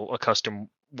handle a custom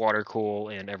water cool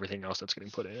and everything else that's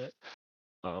getting put in it.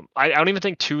 I don't even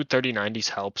think two 3090s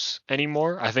helps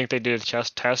anymore. I think they did a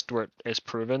test where it's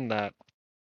proven that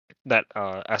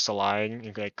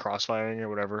SLI, like crossfiring or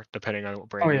whatever, depending on what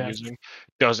brand you're using,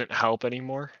 doesn't help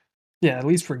anymore. Yeah, at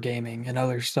least for gaming and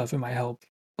other stuff, it might help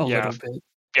a little bit.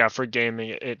 Yeah, for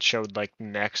gaming, it showed like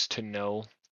next to no,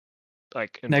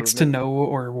 like improvement. Next to no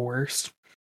or worse.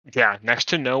 Yeah, next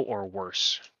to no or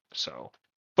worse. So,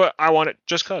 but I want it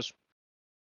just cause.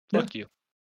 Fuck you.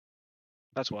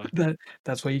 That's why.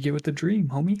 That's what you get with the dream,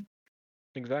 homie.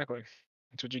 Exactly.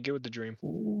 That's what you get with the dream.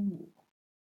 Ooh.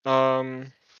 So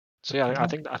yeah, I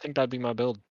think that'd be my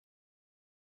build.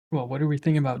 Well, what are we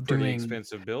thinking about Pretty doing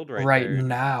expensive build right there.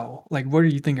 now? Like, what do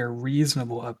you think are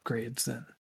reasonable upgrades then?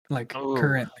 Like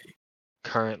currently.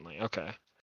 Currently, okay.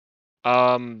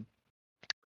 I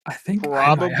think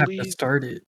probably... I might have to start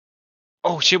it.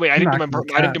 Oh shit! Wait, I didn't do my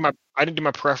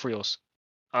peripherals.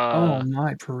 Oh,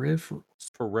 my peripherals.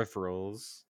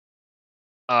 Peripherals.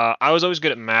 I was always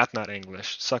good at math, not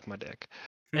English. Suck my dick.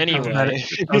 Anyway, I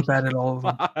was bad at all of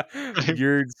them.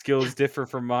 Your skills differ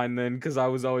from mine then, because I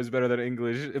was always better at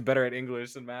English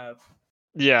than math.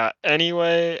 Yeah.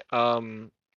 Anyway, I'm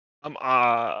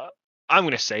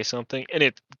gonna say something,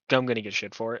 and I'm gonna get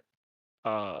shit for it.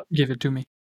 Give it to me.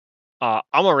 I'm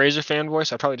a Razer fanboy,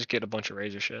 so I probably just get a bunch of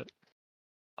Razer shit.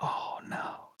 Oh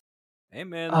no. Hey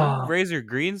man, them Razer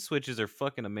green switches are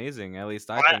fucking amazing. At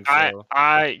least I think so.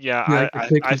 You like the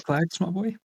click and clacks, my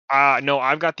boy? No,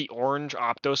 I've got the orange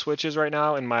opto switches right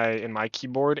now in my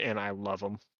keyboard, and I love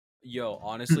them. Yo,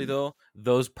 honestly though,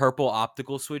 those purple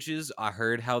optical switches, I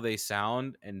heard how they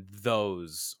sound, and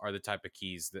those are the type of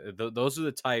keys. Those are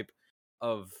the type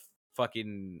of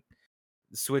fucking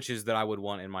switches that I would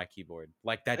want in my keyboard.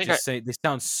 Like that, they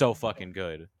sound so fucking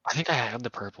good. I think I have the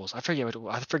purples. I forget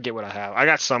what I have. I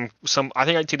got some. I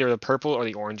think it's either the purple or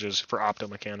the oranges for opto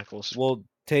mechanicals. Well,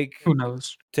 who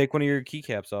knows? Take one of your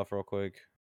keycaps off real quick.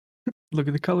 Look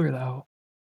at the color though.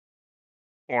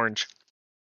 Orange.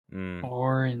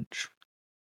 Orange.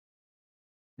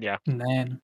 Yeah.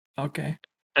 Man. Okay.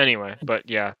 Anyway, but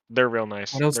yeah, they're real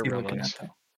nice. What else are are you real looking nice. at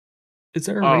though? Is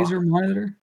there a Razer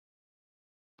monitor?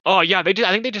 Oh yeah, they did.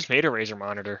 I think they just made a Razer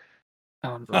monitor.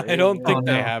 I don't think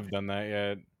they have done that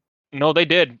yet. No, they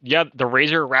did. Yeah, the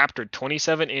Razer Raptor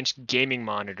 27-inch gaming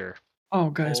monitor. Oh,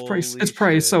 guys, it's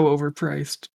probably so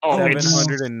overpriced. Oh,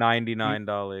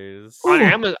 $799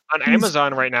 on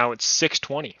Amazon right now. It's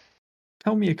 $620.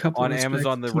 Tell me a couple on of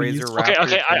Amazon. Specs, the please. Razer Raptor.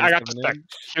 Okay, I got the spec.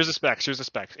 Here's the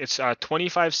specs. It's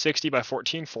 2560 by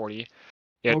 1440.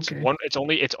 Yeah, it's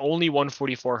only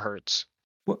 144 hertz.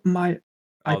 What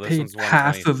I paid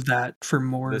half of that for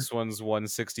more. This one's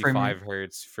 165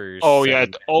 hertz for.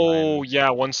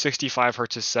 165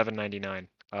 hertz is $799.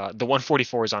 The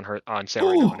 144 is on sale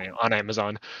right now on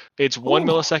Amazon. It's 1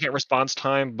 millisecond response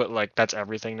time, but like that's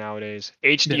everything nowadays.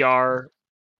 HDR.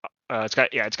 It's got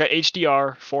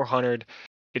HDR 400.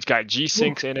 It's got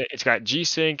G-Sync in it. It's got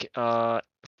G-Sync,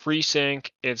 FreeSync.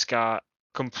 It's got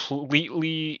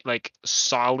completely like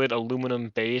solid aluminum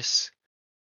base.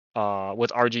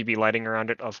 with RGB lighting around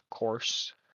it, of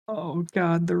course. Oh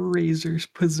god, the Razer's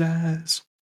pizzazz.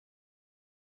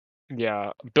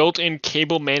 Yeah, built-in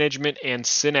cable management and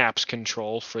synapse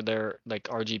control for their like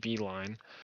RGB line.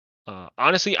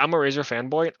 Honestly, I'm a Razer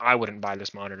fanboy. I wouldn't buy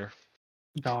this monitor.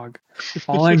 Dog.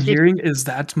 All I'm hearing is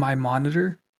that's my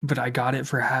monitor, but I got it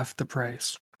for half the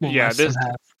price. Well, Yeah, less than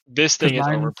half. this thing is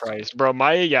mine's overpriced, bro.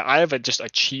 I have just a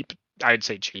cheap. I'd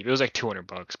say cheap. It was like $200,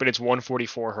 but it's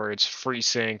 144 hertz,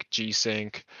 FreeSync,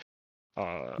 G-Sync.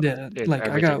 Yeah, It's like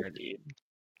everything I need.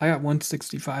 I got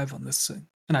 165 on this thing,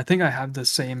 and I think I have the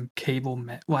same cable.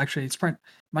 Well, actually, it's probably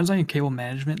mine's not even cable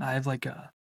management. I have like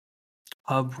a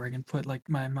hub where I can put like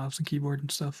my mouse and keyboard and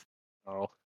stuff. Oh,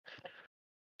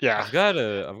 yeah. I've got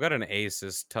an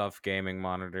Asus tough gaming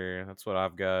monitor. That's what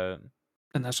I've got.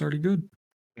 And that's already good.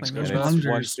 It's Like good those And it's monitors are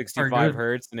 165 good.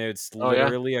 hertz, and it's Oh, yeah.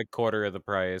 literally a quarter of the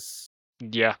price.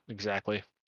 Yeah, exactly.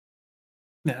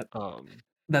 Yeah,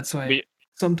 that's why But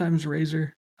sometimes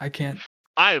Razer, I can't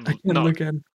no, look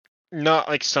at. not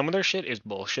like some of their shit is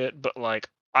bullshit, but like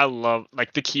I love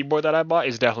like the keyboard that I bought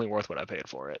is definitely worth what I paid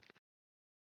for it.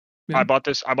 Yeah. I bought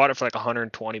it for like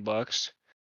 $120.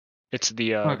 It's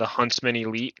the Huntsman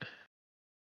Elite.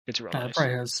 It's real It nice.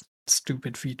 probably has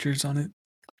stupid features on it.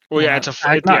 Well, yeah,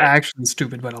 not actually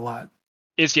stupid, but a lot.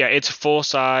 It's full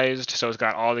sized, so it's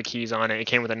got all the keys on it. It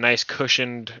came with a nice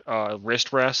cushioned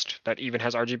wrist rest that even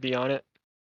has RGB on it.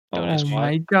 Oh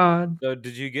my god! So,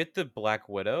 did you get the Black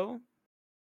Widow?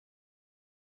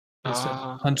 It said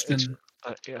Huntsman.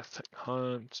 Yeah,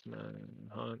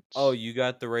 Huntsman. Oh, you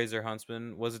got the Razer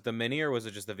Huntsman. Was it the Mini or was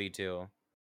it just the V2?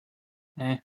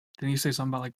 Didn't you say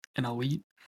something about like an Elite?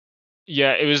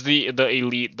 Yeah, it was the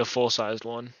Elite, the full sized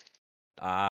one.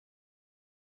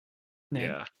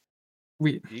 Yeah.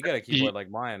 You got a keyboard like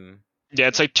mine. Yeah,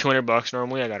 it's like $200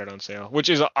 normally. I got it on sale, which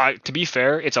is to be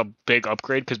fair, it's a big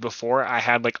upgrade because before I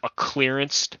had like a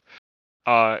clearanced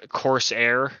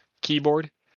Corsair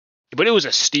keyboard, but it was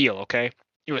a steal. Okay,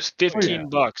 it was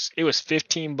 $15. It was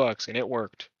 $15 and it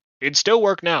worked. It'd still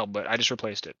work now, but I just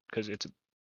replaced it because it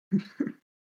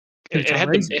had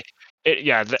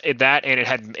that and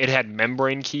it had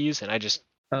membrane keys, and I just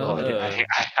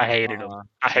I hated them.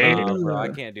 I hated them, bro. I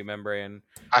can't do membrane.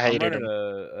 I hated I'm running them.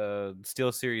 a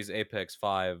SteelSeries Apex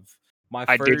 5. My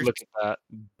I did first look at that.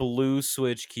 blue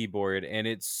switch keyboard, and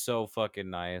it's so fucking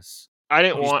nice. I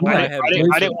didn't want clickies.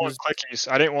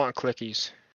 I didn't want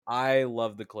clickies. I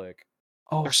love the click.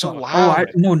 Oh, they're so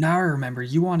loud. no, now I remember.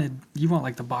 You want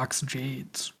like the box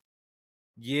jades.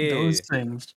 Yeah, those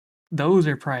things. Those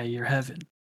are probably your heaven.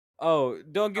 Oh,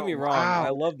 don't get me wrong. I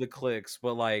love the clicks,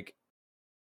 but like,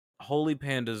 Holy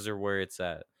Pandas are where it's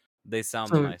at. They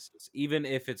sound the nicest, even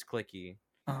if it's clicky,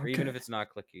 or even if it's not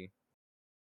clicky.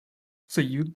 So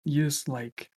you use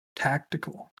like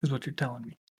tactical, is what you're telling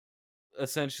me.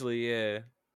 Essentially, yeah.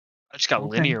 I just got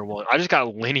linear one. I just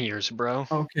got linears, bro.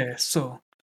 Okay, so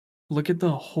look at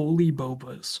the holy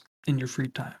bobas in your free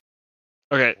time.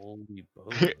 Okay.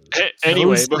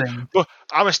 Anyway, but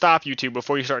I'm gonna stop you two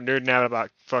before you start nerding out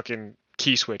about fucking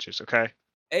key switches. Okay.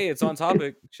 Hey, it's on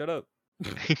topic. Shut up.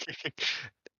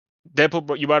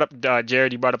 Deadpool, you brought up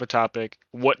Jared. You brought up a topic.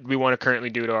 What we want to currently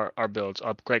do to our builds,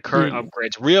 current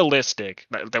upgrades, realistic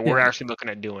that we're actually looking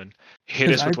at doing.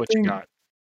 Hit us with what you got.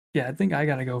 Yeah, I think I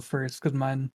gotta go first because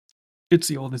mine, it's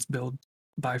the oldest build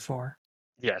by far.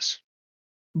 Yes.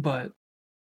 But,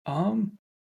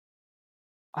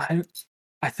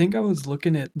 I think I was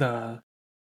looking at the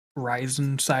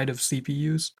Ryzen side of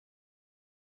CPUs.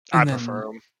 I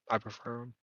prefer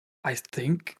them. I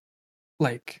think,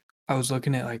 like, I was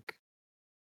looking at like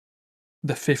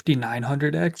the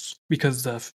 5900X because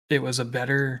it was a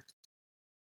better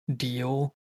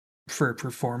deal for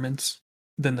performance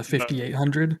than the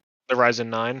 5800. The Ryzen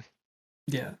 9.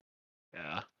 Yeah.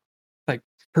 Yeah. Like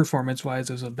performance wise,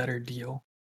 it was a better deal.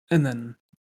 And then,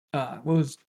 I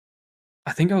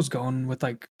think I was going with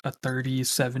like a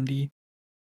 3070,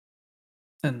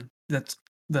 and that's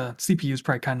the CPU is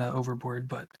probably kind of overboard,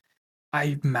 but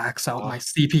I max out my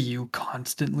CPU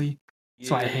constantly.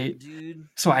 So I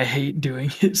hate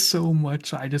doing it so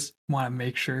much. I just want to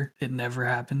make sure it never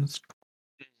happens.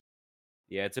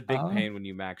 Yeah, it's a big pain when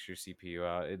you max your CPU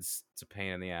out. It's a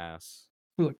pain in the ass.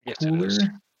 For the cooler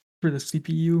for the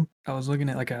CPU, I was looking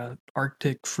at like a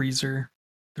Arctic Freezer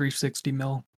 360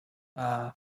 mil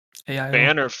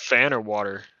AIO. Fan or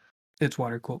water? It's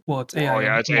water cooled. Well, it's AIO. Oh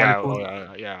yeah, it's AIO.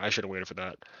 Oh, yeah, I should have waited for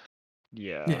that.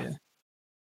 Yeah.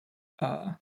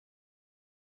 Yeah.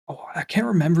 I can't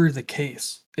remember the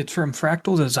case. It's from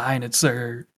Fractal Design. It's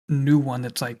their new one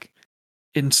that's like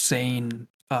insane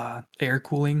air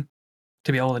cooling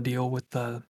to be able to deal with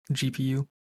the GPU.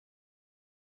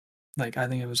 Like I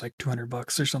think it was like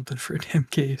 $200 or something for a damn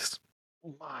case.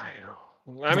 Wow.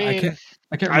 I mean,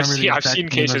 I can't remember the I've exact seen name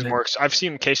of cases it, I've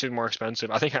seen cases more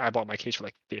expensive. I think I bought my case for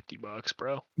like $50,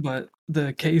 bro. but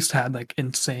the case had like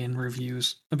insane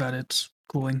reviews about its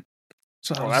cooling.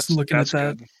 So I Oh, was looking at that's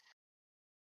that. good.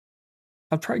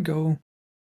 I'd probably go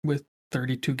with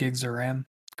 32 gigs of RAM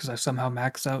because I somehow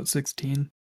maxed out 16.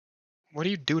 What do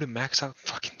you do to max out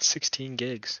fucking 16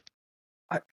 gigs?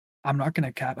 I'm not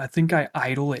gonna cap. I think I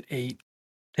idle at 8,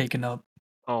 taken up.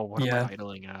 Oh, what am Yeah, I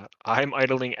idling at? I'm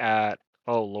idling at,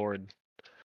 oh lord,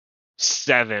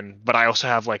 7, but I also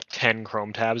have like 10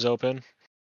 Chrome tabs open.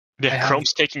 Yeah, I have.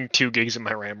 Chrome's taking 2 gigs of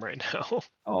my RAM right now.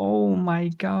 Oh my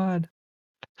god.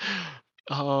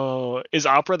 Oh, is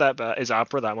Opera that bad? Is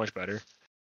Opera that much better?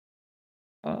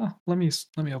 Let me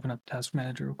open up Task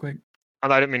Manager real quick.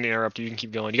 I didn't mean to interrupt you. You can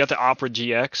keep going. You got the Opera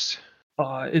GX.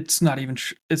 It's not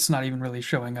even really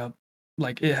showing up.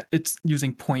 Like it's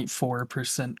using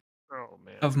 0.4% Oh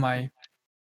man. of my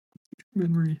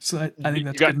memory. So I think You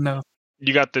that's got good enough.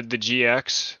 you got the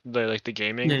GX, the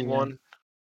gaming Yeah, yeah. one.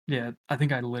 Yeah, I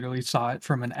think I literally saw it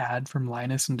from an ad from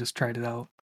Linus and just tried it out.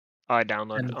 I'm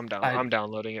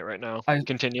downloading it right now. I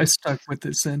Continue. stuck with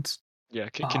it since. Yeah,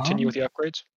 continue with the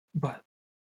upgrades. But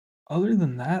other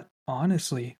than that,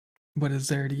 honestly, what is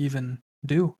there to even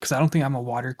do? Because I don't think I'm a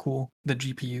water cool the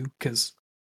GPU because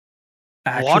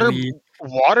Water actually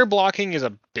water blocking is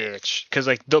a bitch because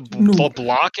like the no.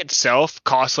 block itself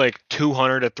costs like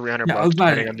 200 to 300 Yeah, I was bucks about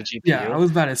depending to. on the Yeah, I GPU,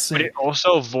 was about to but it say.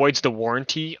 also voids the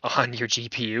warranty on your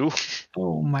GPU.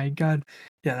 Oh my god.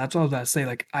 Yeah, that's what I was about to say.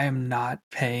 Like, I am not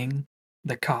paying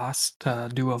the cost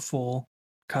to do a full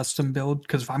custom build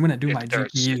because if I'm gonna do my It's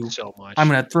GPU, so I'm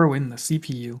much. gonna throw in the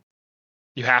CPU.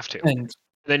 You have to. And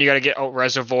Then you got to get a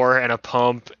reservoir and a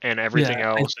pump and everything yeah,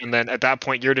 else, and then at that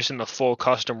point you're just in the full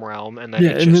custom realm, and then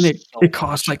yeah, it's and then just so it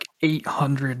costs much like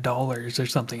 $800 or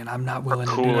something, and I'm not for willing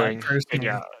to do that cooling. And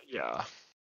yeah, personally. yeah.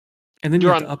 And then you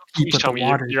You're have on. to upkeep Please with the tell me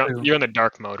water too. you're in the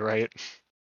dark mode, right?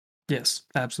 Yes,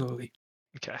 absolutely.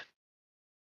 Okay.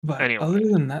 But Anyway, other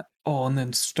than that, oh, and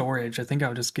then storage, I think I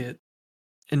would just get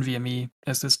NVMe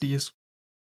SSDs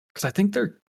because I think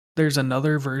there's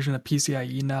another version of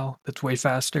PCIe now that's way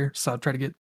faster. So I'll try to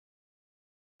get,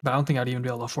 but I don't think I'd even be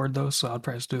able to afford those. So I'd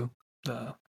probably just do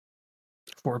the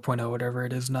 4.0, whatever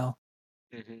it is now.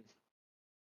 hmm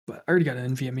But I already got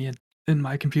an NVMe in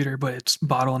my computer, but it's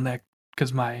bottlenecked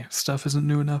because my stuff isn't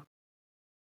new enough,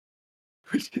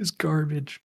 which is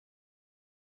garbage.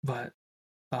 But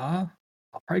I'll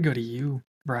probably go to you,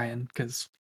 Brian, because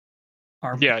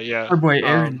our yeah. our boy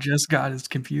Aaron just got his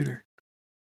computer.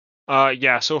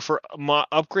 Yeah. So for my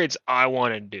upgrades, I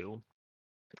want to do,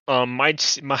 my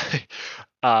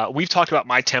we've talked about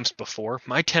my temps before.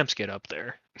 My temps get up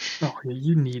there. Oh, yeah,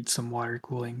 you need some water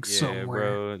cooling Yeah, somewhere.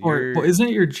 bro. Or well, isn't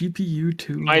it your GPU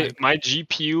too? Like, My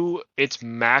GPU, its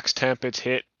max temp, it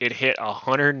hit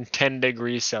 110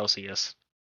 degrees Celsius.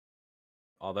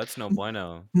 Oh, that's no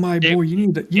bueno. my It boy, you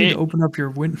need it to open up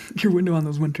your your window on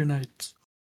those winter nights.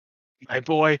 My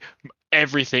boy,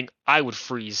 everything. I would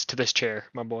freeze to this chair,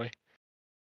 my boy.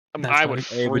 That's I why would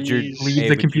Hey, but your freeze. leave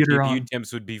the computer GPU on.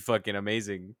 temps would be fucking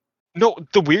amazing. No,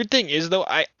 the weird thing is though,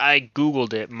 I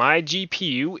googled it. My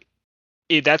GPU,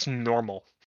 that's normal.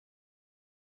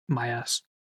 My ass.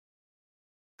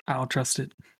 I don't trust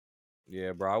it.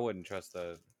 Yeah, bro, I wouldn't trust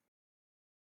that.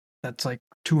 That's like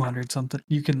 200 something.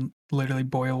 You can literally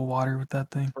boil water with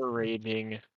that thing.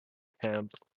 Rating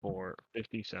temp for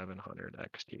 5700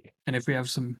 XT. And if we have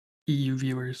some EU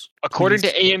viewers, According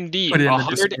please to AMD, put it in the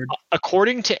 100 Discord.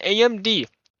 according to AMD,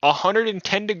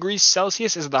 110 degrees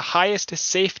Celsius is the highest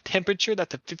safe temperature that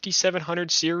the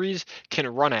 5700 series can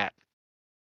run at.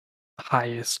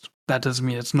 Highest. That doesn't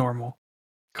mean it's normal.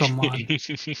 Come on.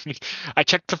 I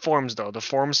checked the forums though. The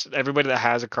forums, everybody that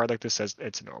has a card like this says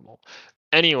it's normal.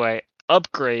 Anyway,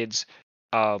 upgrades.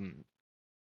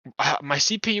 My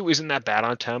CPU isn't that bad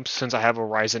on temps since I have a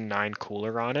Ryzen 9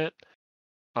 cooler on it.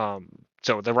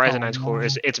 So the Ryzen Oh 9's cooler no.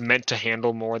 it's meant to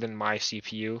handle more than my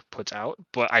CPU puts out,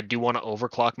 but I do want to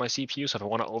overclock my CPU. So if I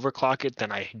want to overclock it,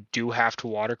 then I do have to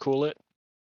water cool it.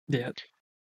 Yeah.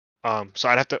 So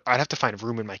I'd have to find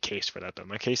room in my case for that though.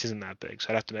 My case isn't that big,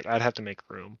 so I'd have to make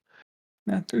room.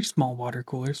 Yeah, they're small water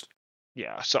coolers.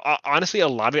 Yeah. So honestly, a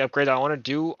lot of the upgrades I want to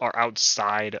do are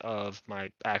outside of my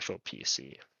actual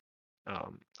PC.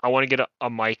 I want to get a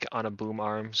mic on a boom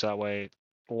arm, so that way,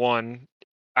 one,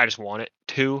 I just want it.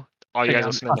 Two, all you Hey, guys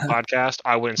listening to the podcast,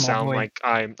 I wouldn't small sound boy. like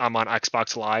I'm on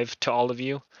Xbox Live to all of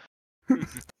you.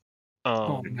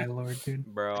 Oh my lord, dude.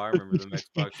 Bro, I remember them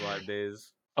Xbox Live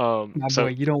days. My So boy,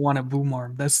 you don't want a boom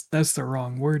arm. That's the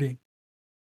wrong wording.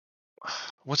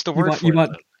 what's the word You for it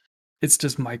want then? It's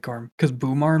just mic arm, because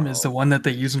boom arm is the one that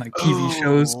they use in like TV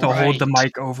shows to hold the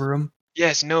mic over them.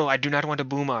 Yes, no, I do not want a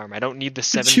boom arm. I don't need the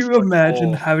Could 7 you foot imagine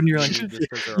pole. having your like Just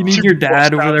 'cause they're you need your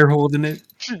dad over there holding it?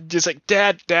 Just like,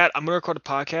 Dad, I'm gonna record a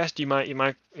podcast. You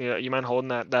mind holding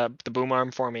the boom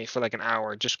arm for me for like an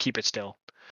hour? Just keep it still.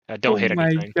 Don't hit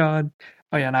anything. Oh my god!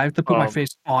 Oh yeah, and I have to put my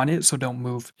face on it, so don't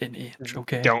move an inch.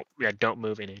 Okay. Don't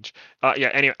move an inch. Yeah.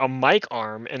 Anyway, a mic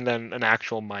arm and then an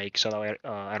actual mic, so that way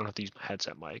I don't have to use my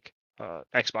headset mic.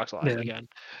 Xbox Live again.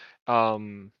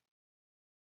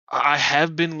 I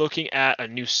have been looking at a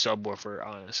new subwoofer,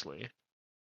 honestly.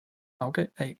 Okay.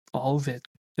 Hey, all of it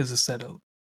is a setup.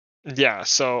 Yeah.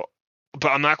 So,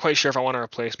 but I'm not quite sure if I want to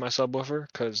replace my subwoofer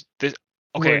because this.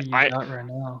 Okay, What do you got right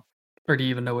now, or do you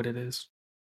even know what it is?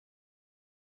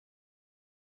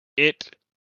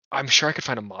 I'm sure I could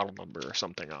find a model number or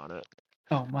something on it.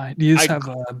 Oh my! Do you just have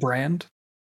a brand?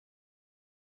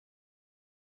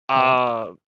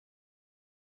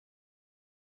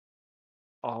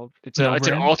 It's an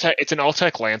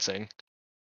Alltech Lansing.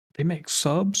 They make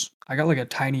subs. I got like a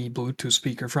tiny Bluetooth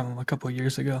speaker from them a couple of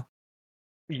years ago.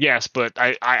 Yes, but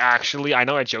I actually I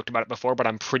know I joked about it before, but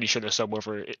I'm pretty sure the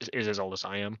subwoofer is as old as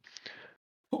I am.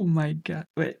 Oh my god!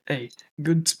 Wait, hey,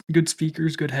 good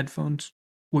speakers, good headphones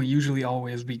will usually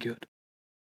always be good.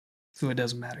 So it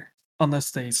doesn't matter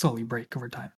unless they slowly break over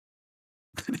time.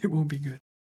 Then it won't be good.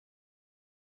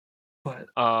 But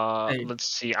hey, let's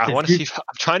see. I'm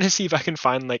trying to see if I can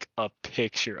find like a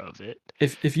picture of it.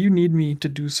 If you need me to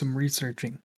do some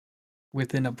researching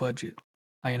within a budget,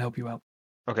 I can help you out.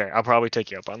 Okay, I'll probably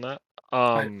take you up on that.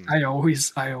 I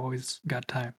always got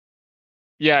time.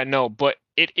 Yeah, no, but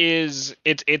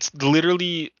it's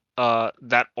literally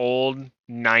that old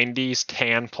 90s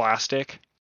tan plastic.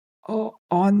 Oh,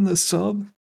 on the sub?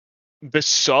 The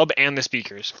sub and the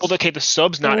speakers. Well, okay, the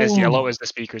sub's not as yellow as the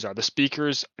speakers are. The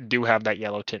speakers do have that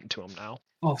yellow tint to them now.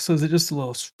 Oh, so is it just a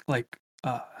little like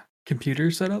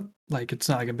computer setup? Like it's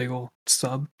not like a big old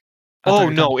sub? Oh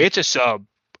no, it's a sub.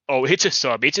 Oh, it's a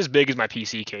sub. It's as big as my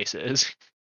PC case is.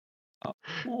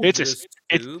 It's a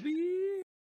Subi?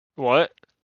 What?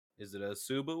 Is it a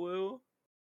Subaru?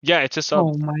 Yeah, it's a sub.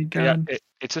 Oh my god. Yeah,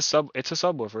 it's a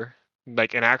subwoofer.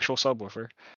 Like an actual subwoofer.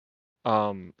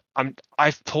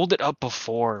 I've pulled it up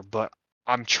before, but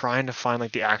I'm trying to find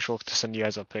like the actual to send you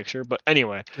guys a picture. But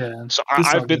anyway, yeah, so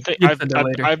I've been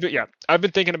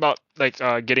thinking about like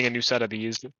getting a new set of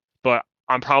these, but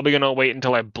I'm probably gonna wait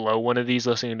until I blow one of these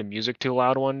listening to music too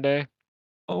loud one day.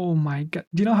 Oh my god.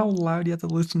 Do you know how loud you have to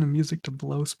listen to music to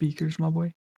blow speakers, my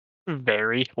boy?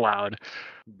 Very loud.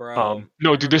 Bro.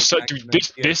 No, dude, this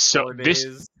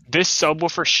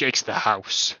subwoofer shakes the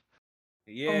house.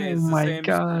 Yeah, oh it's my the same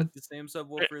god. the same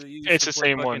subwoofer that you It's the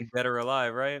same one. Dead or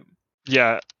Alive, right?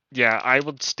 Yeah, I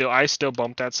still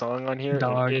bump that song on here.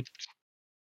 Dog. And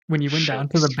when you went down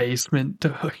to the basement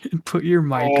to put your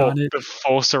mic on it. The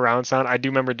full surround sound. I do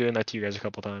remember doing that to you guys a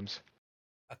couple times.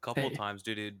 A couple times,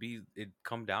 dude. It'd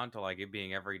come down to like it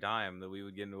being every time that we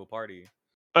would get into a party.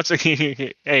 That's like,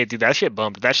 hey, dude, that shit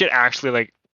bumped. That shit actually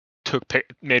like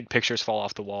made pictures fall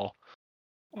off the wall.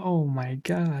 Oh my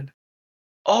god.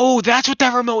 Oh, that's what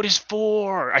that remote is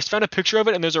for. I found a picture of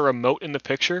it, and there's a remote in the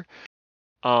picture.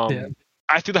 Yeah.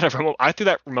 I threw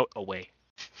that remote away.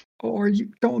 Or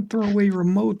you don't throw away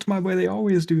remotes, my boy. They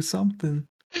always do something.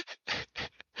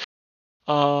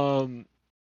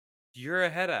 You're a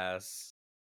head ass.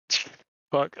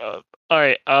 Fuck up. All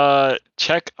right.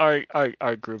 Check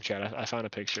our group chat. I found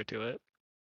a picture to it.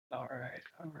 All right.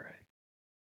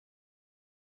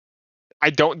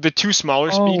 The two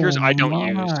smaller speakers I don't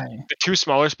use. The two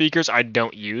smaller speakers I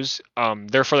don't use.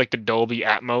 They're for like the Dolby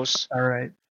Atmos. All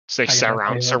right. It's like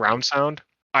surround sound.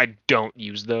 I don't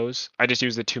use those. I just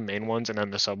use the two main ones and then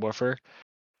the subwoofer.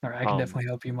 All right, I can definitely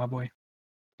help you, my boy.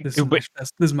 This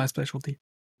is my specialty.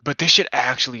 But this shit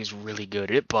actually is really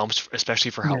good. It bumps,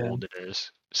 especially for how old it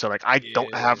is. So like I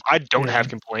don't have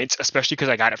complaints, especially because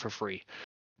I got it for free.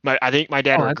 I think my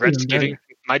dad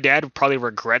my dad probably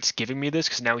regrets giving me this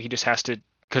because now he just has to,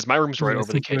 because my room's right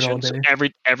over the kitchen. So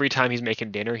every time he's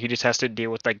making dinner, he just has to deal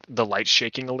with like the lights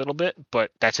shaking a little bit.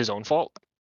 But that's his own fault.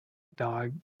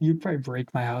 Dog, you'd probably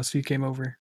break my house if you came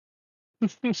over.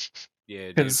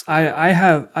 Yeah, because I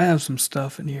have some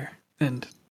stuff in here, and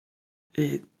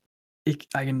I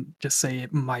can just say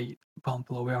it might bump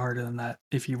a little bit harder than that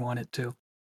if you want it to.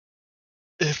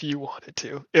 If you wanted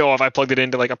to, if I plugged it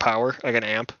into like a power, like an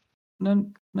amp.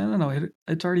 No.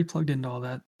 It's already plugged into all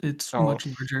that. It's much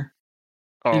larger.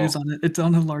 It's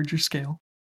on a larger scale.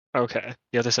 Okay,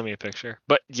 you have to send me a picture.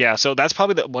 But yeah, so that's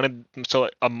probably so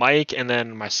a mic, and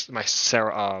then my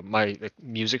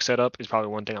music setup is probably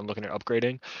one thing I'm looking at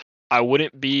upgrading. I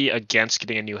wouldn't be against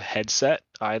getting a new headset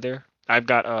either. I've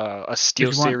got a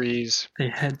Steel Series. A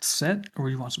headset, or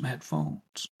you want some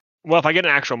headphones? Well, if I get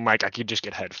an actual mic, I could just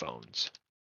get headphones.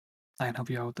 I can help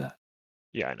you out with that.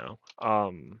 Yeah, I know. I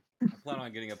plan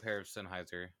on getting a pair of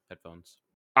Sennheiser headphones.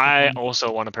 I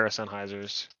also want a pair of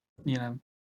Sennheisers. You know,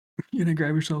 you gonna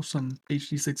grab yourself some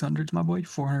HD 600s, my boy?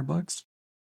 $400.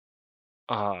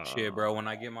 Shit, bro. When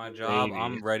I get my job, maybe.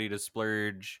 I'm ready to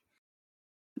splurge.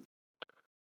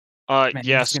 Man, Yes.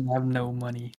 you're just gonna have no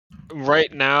money.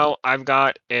 Right now, I've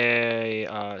got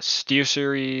a Steel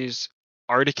Series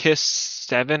Arctis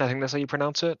 7. I think that's how you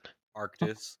pronounce it.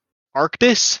 Arctis.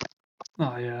 Arctis.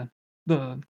 Oh yeah,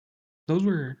 those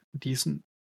were decent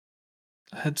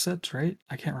headsets, right?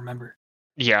 I can't remember.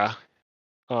 Yeah.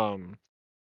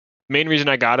 Main reason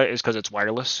I got it is because it's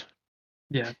wireless.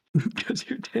 Yeah, because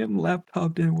your damn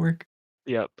laptop didn't work.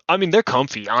 Yep. I mean, they're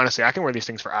comfy. Honestly, I can wear these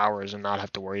things for hours and not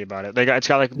have to worry about it. It's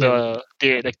got like the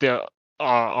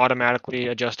automatically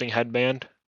adjusting headband,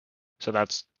 so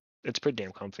it's pretty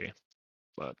damn comfy.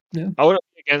 But yeah, I wouldn't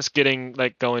be against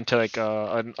going to like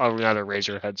another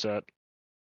Razer headset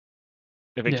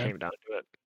if it came down to it.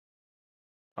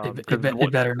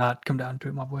 It better not come down to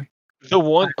it, my boy. The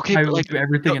one I will do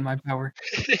everything in my power.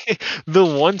 The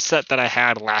one set that I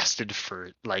had lasted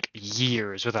for like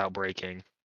years without breaking.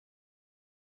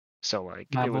 So like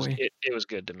it was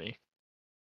good to me.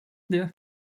 Yeah.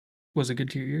 Was it good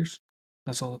to your ears?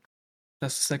 That's all.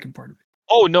 That's the second part of it.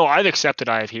 Oh no, I've accepted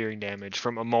I have hearing damage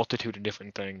from a multitude of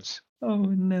different things. Oh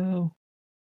no.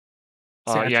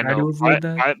 See, I yeah, try no. to avoid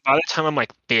that. By the time I'm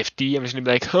like 50, I'm just gonna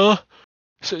be like, huh?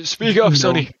 So speak up,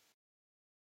 Sonny.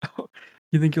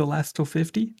 You think you'll last till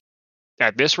 50?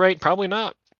 At this rate, probably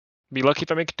not. Be lucky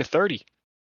if I make it to 30.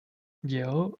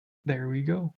 Yo, there we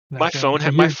go. My phone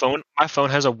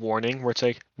has a warning where it's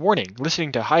like, warning,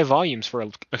 listening to high volumes for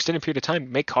an extended period of time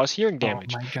may cause hearing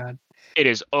damage. Oh my god. It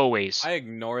is always. I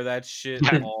ignore that shit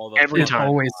all the every time.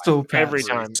 Always so past. Every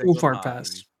time. So far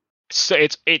past. So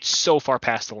it's so far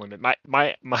past the limit.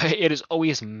 My it is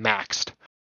always maxed.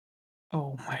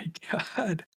 Oh my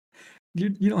god. You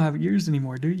don't have ears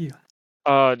anymore, do you?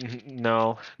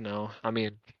 No. I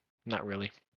mean, not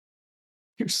really.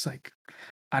 You're just like,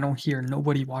 I don't hear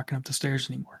nobody walking up the stairs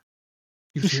anymore.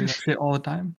 You hear that shit all the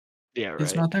time. Yeah, right.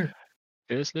 It's not there.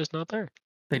 It's not there.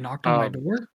 They knocked on my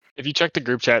door. If you check the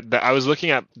group chat, I was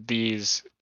looking at these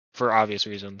for obvious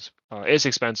reasons. It's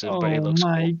expensive, but it looks Oh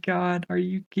my cool. god, are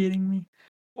you kidding me?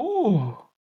 Oh,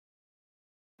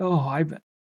 I bet.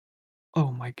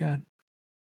 Oh my god.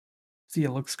 See,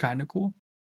 it looks kind of cool.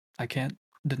 I can't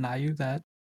deny you that.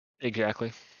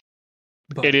 Exactly.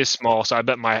 But it is small, so I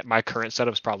bet my current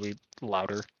setup's probably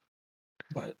louder.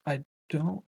 But I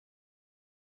don't.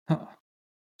 Huh.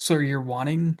 So you're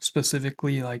wanting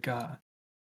specifically like a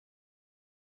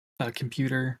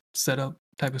computer setup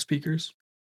type of speakers?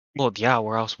 Well, yeah.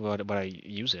 Where else would I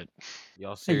use it?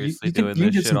 Y'all seriously doing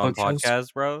this shit on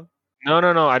podcast, bro?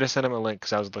 No. I just sent him a link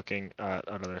because I was looking at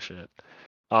other shit.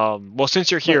 Well,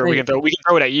 since you're here, we can throw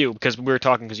it at you because we were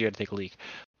talking because you had to take a leak.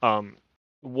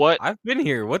 What? I've been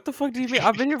here. What the fuck do you mean?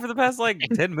 I've been here for the past like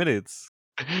 10 minutes.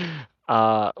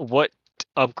 What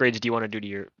upgrades do you want to do to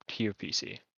your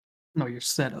PC? No, your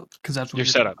setup, because that's what your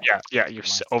setup. Yeah, your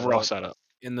overall setup.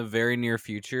 In the very near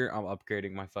future, I'm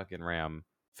upgrading my fucking RAM.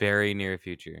 Very near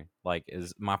future, like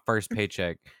is my first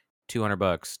paycheck,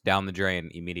 $200 down the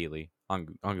drain immediately. I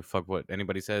don't give a fuck what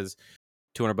anybody says.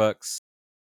 $200,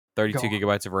 32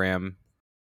 gigabytes of RAM.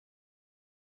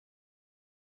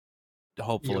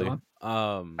 Hopefully,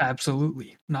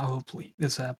 absolutely, not hopefully.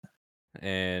 This happened.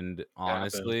 And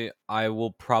honestly, I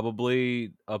will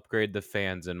probably upgrade the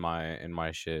fans in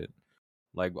my shit,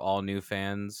 like all new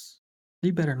fans.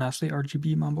 You better not say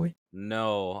RGB, my boy.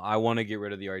 No, I want to get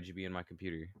rid of the RGB in my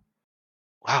computer.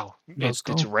 Wow,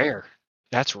 it's rare.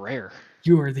 That's rare.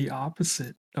 You are the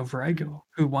opposite of Rygo,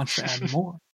 who wants to add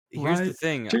more. Here's the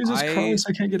thing. Jesus Christ,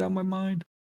 I can't get out of my mind.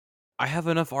 I have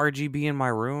enough RGB in my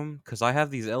room because I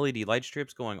have these LED light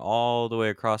strips going all the way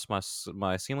across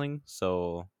my ceiling.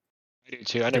 So I do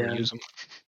too. I never use them.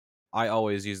 I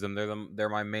always use them. They're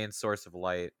my main source of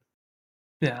light.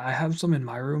 Yeah, I have some in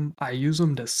my room. I use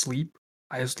them to sleep.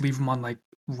 I just leave them on like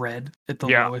red at the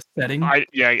lowest setting.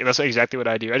 That's exactly what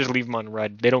I do. I just leave them on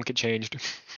red. They don't get changed.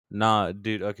 Nah,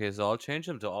 dude. Okay, so I'll change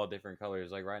them to all different colors.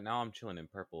 Like right now, I'm chilling in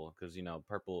purple because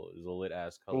purple is a lit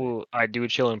ass color. Ooh, I do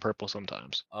chill in purple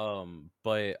sometimes.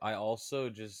 But I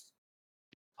also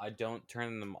I don't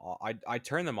turn them off. I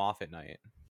turn them off at night.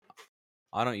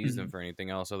 I don't use them for anything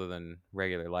else other than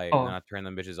regular light, and then I turn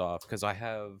them bitches off because I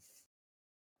have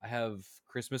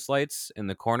Christmas lights in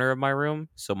the corner of my room,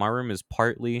 so my room is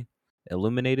partly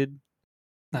illuminated.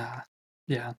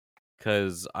 Yeah.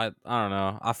 Cause I don't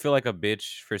know. I feel like a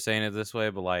bitch for saying it this way,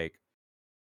 but like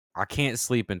I can't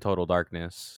sleep in total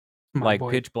darkness. My Like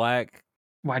boy. pitch black,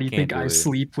 Why do you can't think I do it.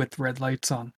 sleep with red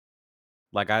lights on?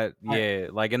 Like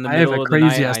like in the I have middle a of the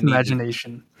crazy night, ass I need to.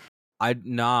 imagination.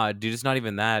 Nah, dude, it's not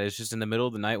even that. It's just in the middle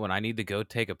of the night when I need to go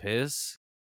take a piss.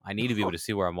 I need to be able to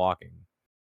see where I'm walking.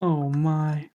 Oh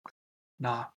my.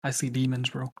 Nah, I see demons,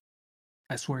 bro.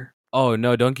 I swear. Oh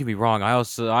no, don't get me wrong. I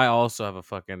also have a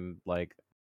fucking like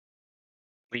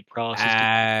Sleep paralysis.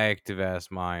 active ass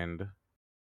mind.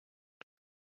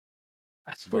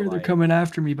 I But swear they're like, coming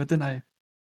after me, but then I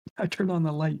turn on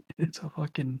the light. It's a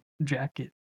fucking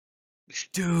jacket.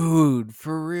 dude,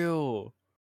 for real.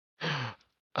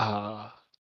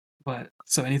 But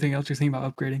so anything else you're thinking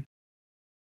about upgrading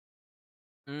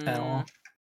at all?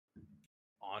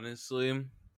 Honestly, I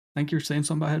think you're saying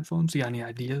something about headphones. You got any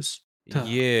ideas to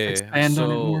yeah. expand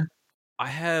on it So more? I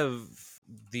have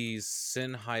these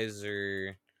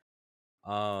Sennheiser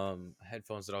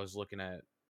headphones that I was looking at.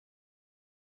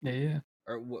 Yeah.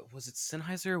 Or what was it,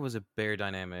 Sennheiser or was it Bear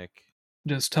Dynamic?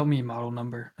 Just tell me model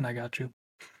number and I got you.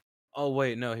 Oh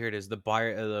wait, no, here it is. The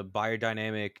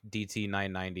Biodynamic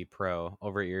DT990 Pro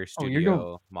over ear Oh, studio you're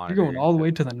going monitor. all the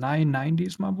way to the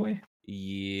 990s, my boy. I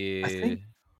Yeah. think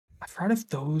I forgot if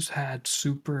those had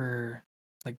super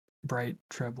like bright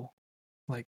treble,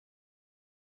 like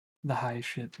the high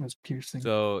shit was piercing.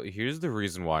 So here's the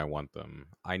reason why I want them.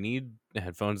 I need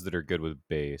headphones that are good with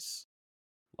bass,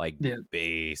 like Yeah,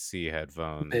 bassy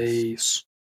headphones. bass.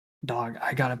 Dog,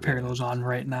 I got a pair of Yeah. those on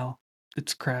right now.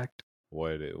 It's cracked.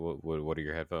 What are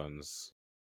your headphones?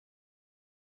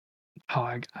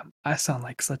 Oh, I sound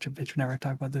like such a bitch whenever I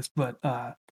talk about this, but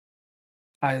I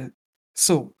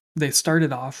so they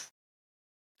started off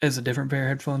as a different pair of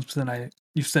headphones, but then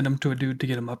you send them to a dude to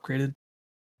get them upgraded.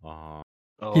 Uh,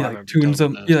 Oh, He I like remember you tunes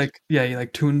telling them. me He this. like yeah, he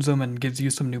like tunes them and gives you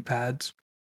some new pads.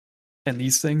 And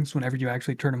these things, whenever you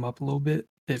actually turn them up a little bit,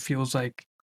 it feels like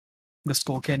the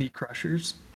Skull Candy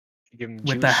Crushers You give him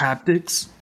with the juice. haptics,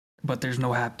 but there's no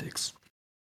haptics.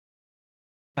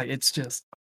 Like it's just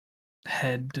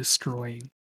head destroying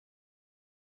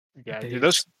Yeah, dude,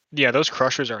 bass. those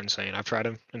crushers are insane. I've tried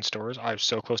them in stores. I'm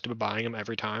so close to buying them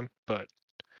every time, but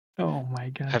Oh my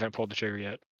god. haven't pulled the trigger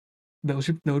yet. That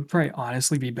would probably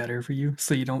honestly be better for you,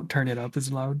 so you don't turn it up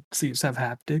as loud. So you just have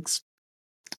haptics.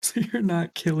 So you're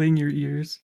not killing your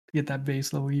ears to get that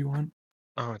bass level you want.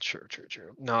 Oh, true.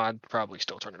 No, I'd probably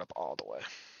still turn it up all the way.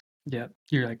 Yeah.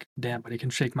 You're like, damn, but it can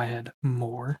shake my head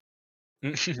more.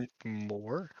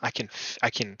 More? I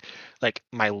can, like,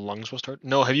 my lungs will start.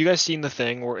 No, have you guys seen the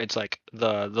thing where it's like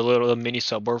the mini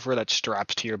subwoofer that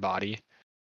straps to your body?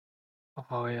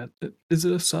 Oh yeah. Is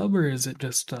it a sub or is it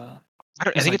just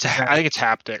I is think like the I vest? think it's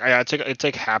haptic. Yeah, it's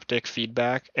like haptic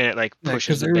feedback, and it like Yeah, pushes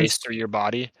because the there bass was through your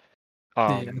body.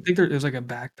 yeah, I think there's like a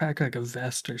backpack, like a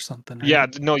vest or something, Yeah,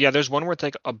 right? no, yeah. There's one where it's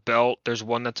like a belt. There's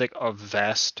one that's like a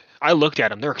vest. I looked at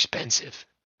them. They're expensive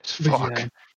as But yeah,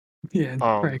 fuck.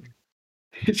 yeah, right. Um,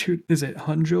 Is it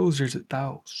Hunjos or is it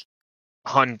Thous?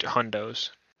 hundos,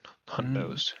 Mm.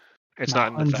 hundos. It's Nah,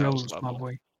 not in the thous Hunjos, my level.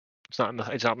 boy. It's not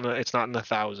in the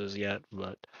thousands yet.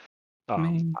 But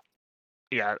Man,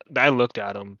 yeah, I looked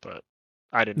at them, but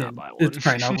I did yeah, not buy it's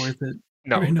one. probably not worth it.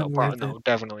 Probably not worth it. No,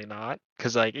 definitely not.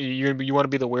 Because like you want to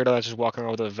be the weirdo that's just walking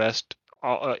around with a vest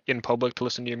in public to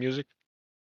listen to your music.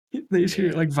 They just hear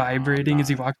it yeah, like nah, I'm vibrating as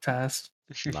you not walk past.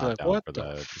 You're not like, down what for the?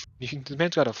 that. This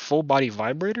man's got a full body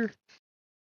vibrator.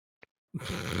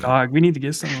 Dog, we need to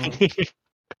get some of those.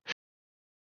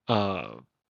 uh,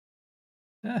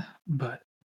 Yeah, but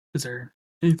is there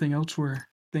anything else we're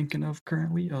thinking of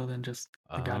currently other than just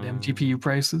the goddamn GPU um,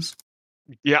 prices?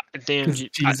 yeah, damn. Because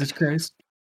Jesus Christ.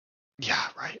 Yeah,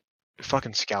 right.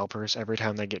 Fucking scalpers every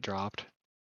time they get dropped.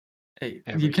 Hey, you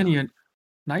Every can't time. even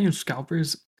not even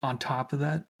scalpers on top of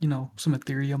that, some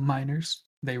Ethereum miners.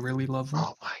 They really love them.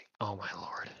 Oh my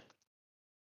lord.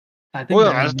 I think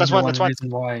Well, they're the number one that's why reason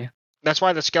why. that's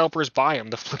why the scalpers buy them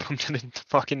to flip them to the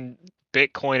fucking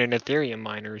Bitcoin and Ethereum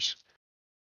miners.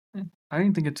 I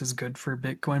don't think it's as good for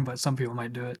Bitcoin, but some people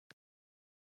might do it.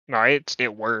 Right?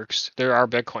 It works. There are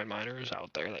Bitcoin miners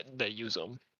out there that use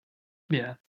them.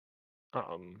 Yeah.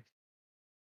 Um,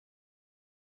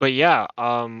 but yeah,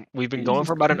 we've been going Jesus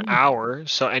for about an Christ. hour.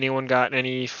 So anyone got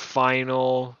any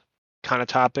final kind of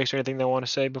topics or anything they want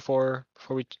to say before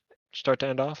we start to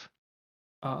end off?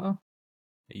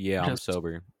 yeah, I'm Just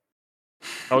sober.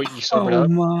 Oh, you sobered oh up?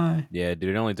 my. Yeah,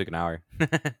 dude, it only took an hour.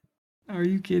 Are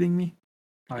you kidding me?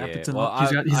 Oh, yep, Yeah, it's well,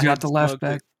 enough. He's got the left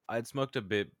back. I had smoked a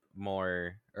bit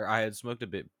more, or I had smoked a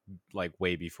bit like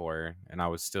way before, and I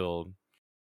was still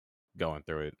going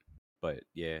through it. But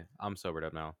yeah, I'm sobered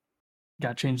up now. Got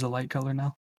to change the light color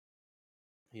now.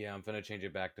 Yeah, I'm gonna change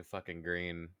it back to fucking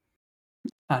green.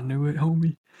 I knew it,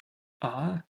 homie.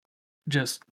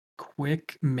 Just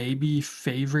quick, maybe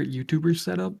favorite YouTuber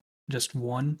setup. Just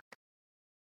one.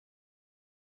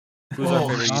 Who's our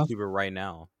favorite YouTuber right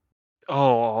now?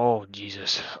 Oh,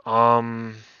 Jesus.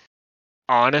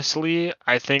 Honestly,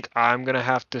 I think I'm gonna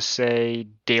have to say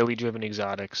Daily Driven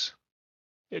Exotics,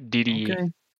 DDE.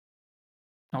 Okay.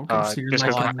 Okay, so you're Just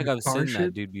like because I think I've car seen shit?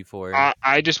 that dude before.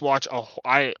 I just watch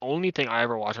only thing I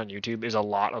ever watch on YouTube is a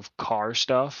lot of car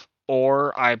stuff,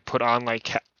 or I put on like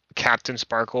Captain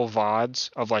Sparkle VODs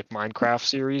of like Minecraft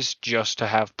series just to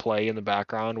have play in the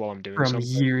background while I'm doing From something.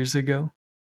 years ago.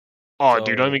 Oh, So,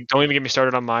 dude, don't even get me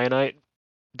started on Mionite.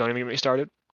 Don't even get me started.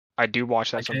 I do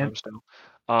watch that I can't. sometimes still.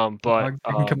 But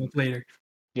I can come up later.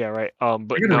 yeah, right. I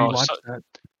But gotta no, rewatch that.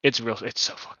 it's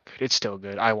so fucking good. It's still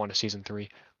good. I want a season 3.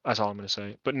 That's all I'm gonna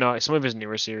say. But no, some of his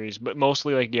newer series, but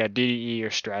mostly like DDE or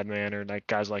Stradman or like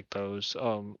guys like those.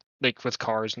 Like with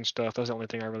cars and stuff. That's the only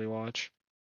thing I really watch.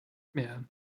 Yeah.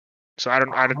 So I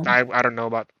don't know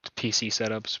about PC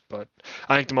setups, but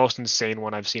I think the most insane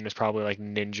one I've seen is probably like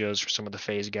Ninjas or some of the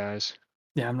Phase guys.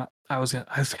 Yeah, I'm not. I was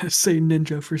gonna say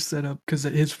Ninja for setup because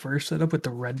his first setup with the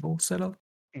Red Bull setup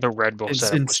The Red Bull is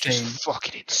setup was insane. just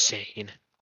fucking insane.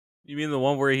 you mean the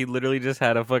one where he literally just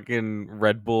had a fucking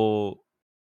Red Bull?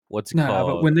 What's it No, but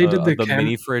called? when they did The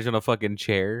mini fridge on a fucking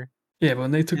chair. yeah, but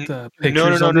when they took the No,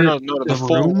 pictures of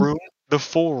it, the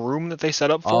full room that they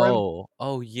set up for him.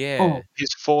 Oh yeah. Oh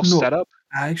His full no, setup.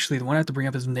 actually, the one I have to bring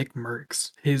up is Nick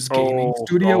Merckx. His gaming Oh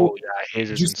studio. yeah, his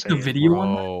Did is you see the insane. video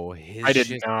on that? Bro, his I did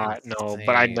shit's not know,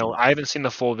 but I know insane. I haven't seen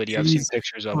the full video. I've seen Jesus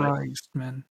pictures of it. Christ,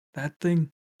 man, that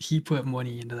thing. He put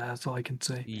money into that. That's all I can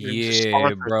say.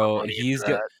 Yeah, bro. He's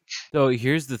got. So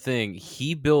here's the thing.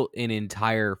 He built an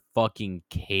entire fucking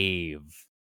cave.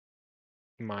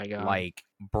 My God. Like,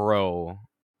 bro,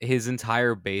 his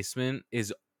entire basement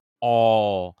is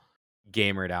all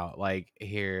gamered out. Like,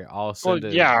 here, I'll send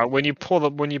it. Yeah, when you pull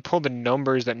the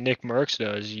numbers that Nick Merckx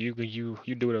does, you do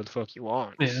whatever the fuck you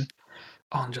want. Yeah.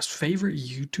 Just favorite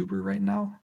YouTuber right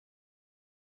now.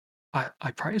 I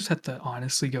probably just have to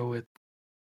honestly go with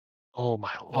Oh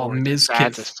my lord, Ms. that's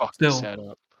Kiff. his fucking Still,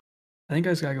 setup. I think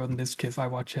I just gotta go with Ms. Kiff. I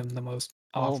watch him the most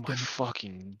Oh my often.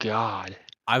 fucking God.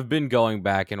 I've been going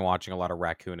back and watching a lot of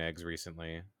Raccoon Eggs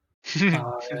recently. Yeah.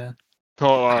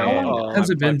 Oh, How long has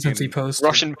it been since he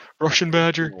posted? Russian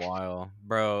Badger. A while,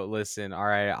 bro. Listen, all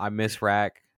right. I miss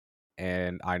Rack,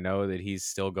 and I know that he's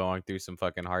still going through some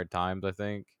fucking hard times. I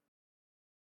think.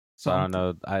 So I don't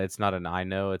know. It's not an I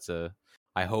know. It's a.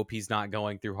 I hope he's not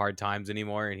going through hard times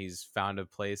anymore, and he's found a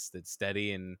place that's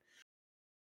steady, and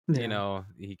you know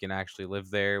he can actually live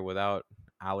there without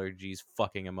allergies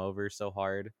fucking him over so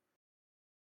hard.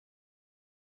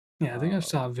 Yeah, I think I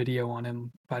saw a video on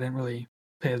him, but I didn't really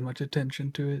pay as much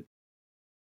attention to it.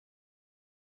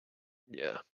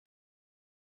 Yeah.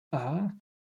 Well,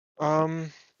 I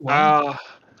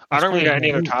don't really got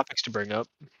any other topics to bring up.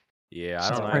 Yeah, I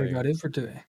that's don't probably about it for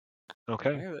today.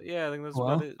 Okay. Yeah, I think that's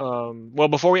about it. Well,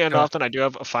 before we end off, then I do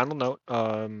have a final note.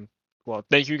 Well,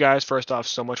 thank you guys first off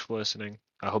so much for listening.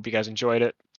 I hope you guys enjoyed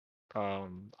it.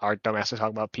 Our dumbass is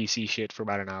talking about PC shit for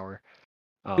about an hour.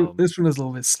 This one was a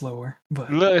little bit slower, but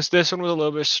this one was a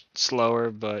little bit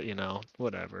slower, but you know,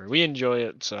 whatever. We enjoy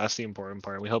it, so that's the important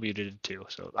part. We hope you did too.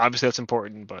 So obviously that's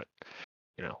important, but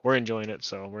you know, we're enjoying it,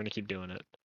 so we're gonna keep doing it.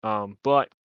 But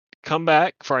come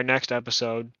back for our next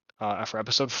episode, for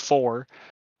episode 4.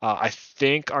 I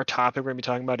think our topic we're gonna be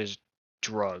talking about is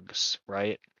drugs,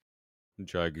 right?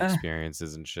 Drug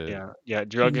experiences and shit. Yeah,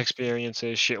 drug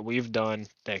experiences, shit we've done,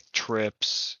 like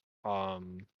trips.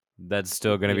 That's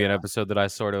still gonna be an episode that I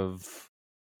sort of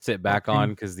sit back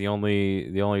on because the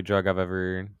only drug I've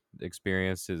ever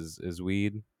experienced is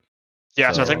weed.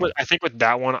 Yeah, so I think with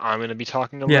that one I'm gonna be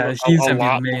talking a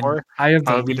lot more. I have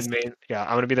the I'm gonna be the main. Yeah,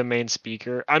 I'm gonna be the main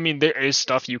speaker. I mean, there is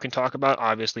stuff you can talk about,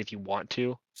 obviously, if you want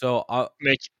to. So I'll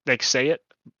say it,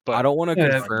 but I don't want to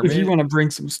confirm if it. you want to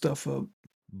bring some stuff up.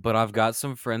 But I've got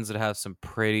some friends that have some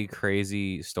pretty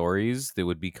crazy stories that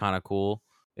would be kind of cool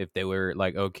if they were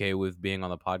like okay with being on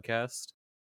the podcast.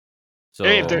 So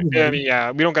I mean,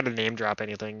 yeah, we don't got to name drop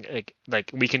anything.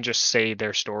 Like we can just say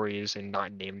their stories and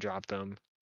not name drop them.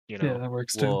 You know, yeah, that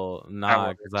works too. Well,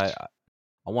 nah, because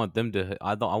I want them to.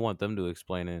 I want them to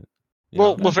explain it.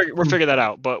 Well, we'll figure that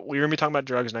out. But we're gonna be talking about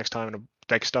drugs next time and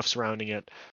like stuff surrounding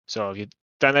it. So if you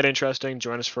find that interesting,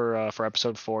 join us for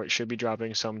episode 4. It should be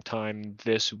dropping sometime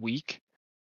this week.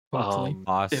 Hopefully,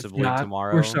 possibly if not,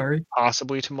 tomorrow. We're sorry.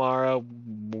 Possibly tomorrow.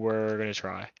 We're gonna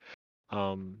try.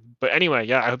 But anyway,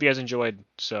 yeah, I hope you guys enjoyed.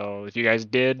 So if you guys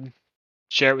did,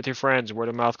 share it with your friends. Word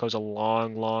of mouth goes a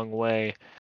long, long way.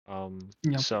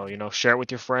 So share it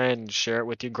with your friends, share it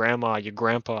with your grandma, your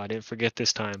grandpa. I didn't forget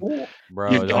this time.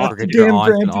 Bro, don't forget your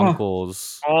aunts and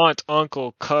uncles. Aunt,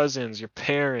 uncle, cousins, your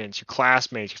parents, your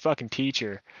classmates, your fucking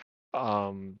teacher,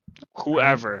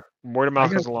 whoever. Word of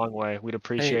mouth goes a long way. We'd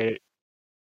appreciate it.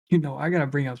 I gotta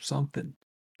bring up something.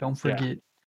 Don't forget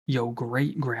your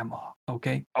great grandma,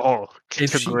 okay? Oh,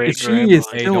 If she great is grandma. Hey,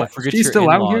 still don't forget she's your still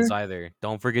out here. in-laws either.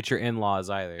 Don't forget your in-laws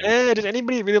either. Does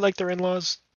anybody really like their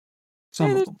in-laws?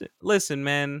 Some of them. Listen,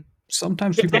 man.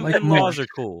 Sometimes people like them in-laws more. are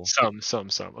cool. Some.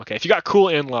 Okay, if you got cool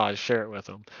in-laws, share it with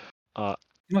them.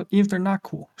 Even if they're not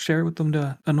cool, share it with them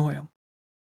to annoy them.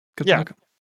 Yeah. Fuck 'em.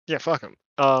 Yeah, fuck them.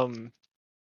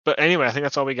 But anyway, I think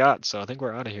that's all we got. So I think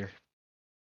we're out of here.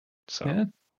 So Yeah.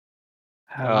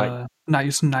 Have a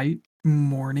nice night,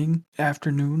 morning,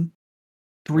 afternoon,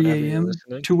 3 whenever you're a.m.,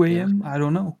 listening. 2 a.m. I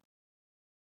don't know.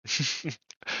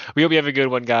 We hope you have a good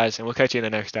one, guys, and we'll catch you in the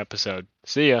next episode.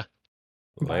 See ya.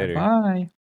 Later. Bye-bye.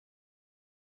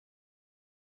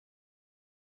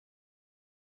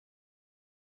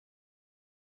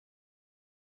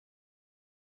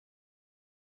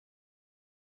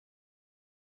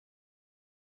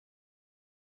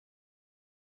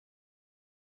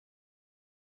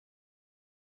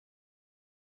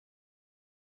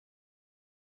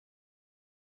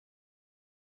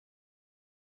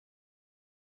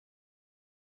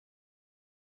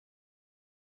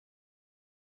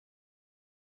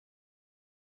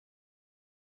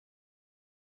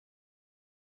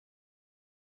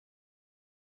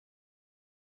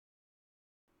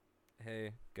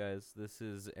 Hey guys, this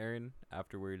is Aaron.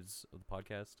 Afterwards of the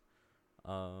podcast,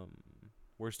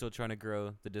 we're still trying to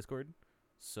grow the Discord.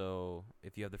 So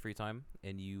if you have the free time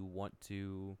and you want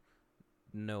to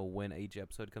know when each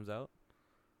episode comes out,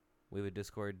 we have a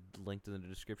Discord linked in the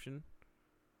description.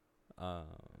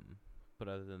 But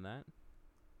other than that,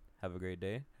 have a great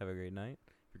day, have a great night,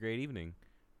 have a great evening.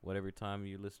 Whatever time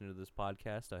you listen to this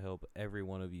podcast, I hope every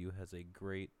one of you has a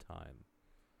great time.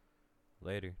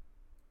 Later.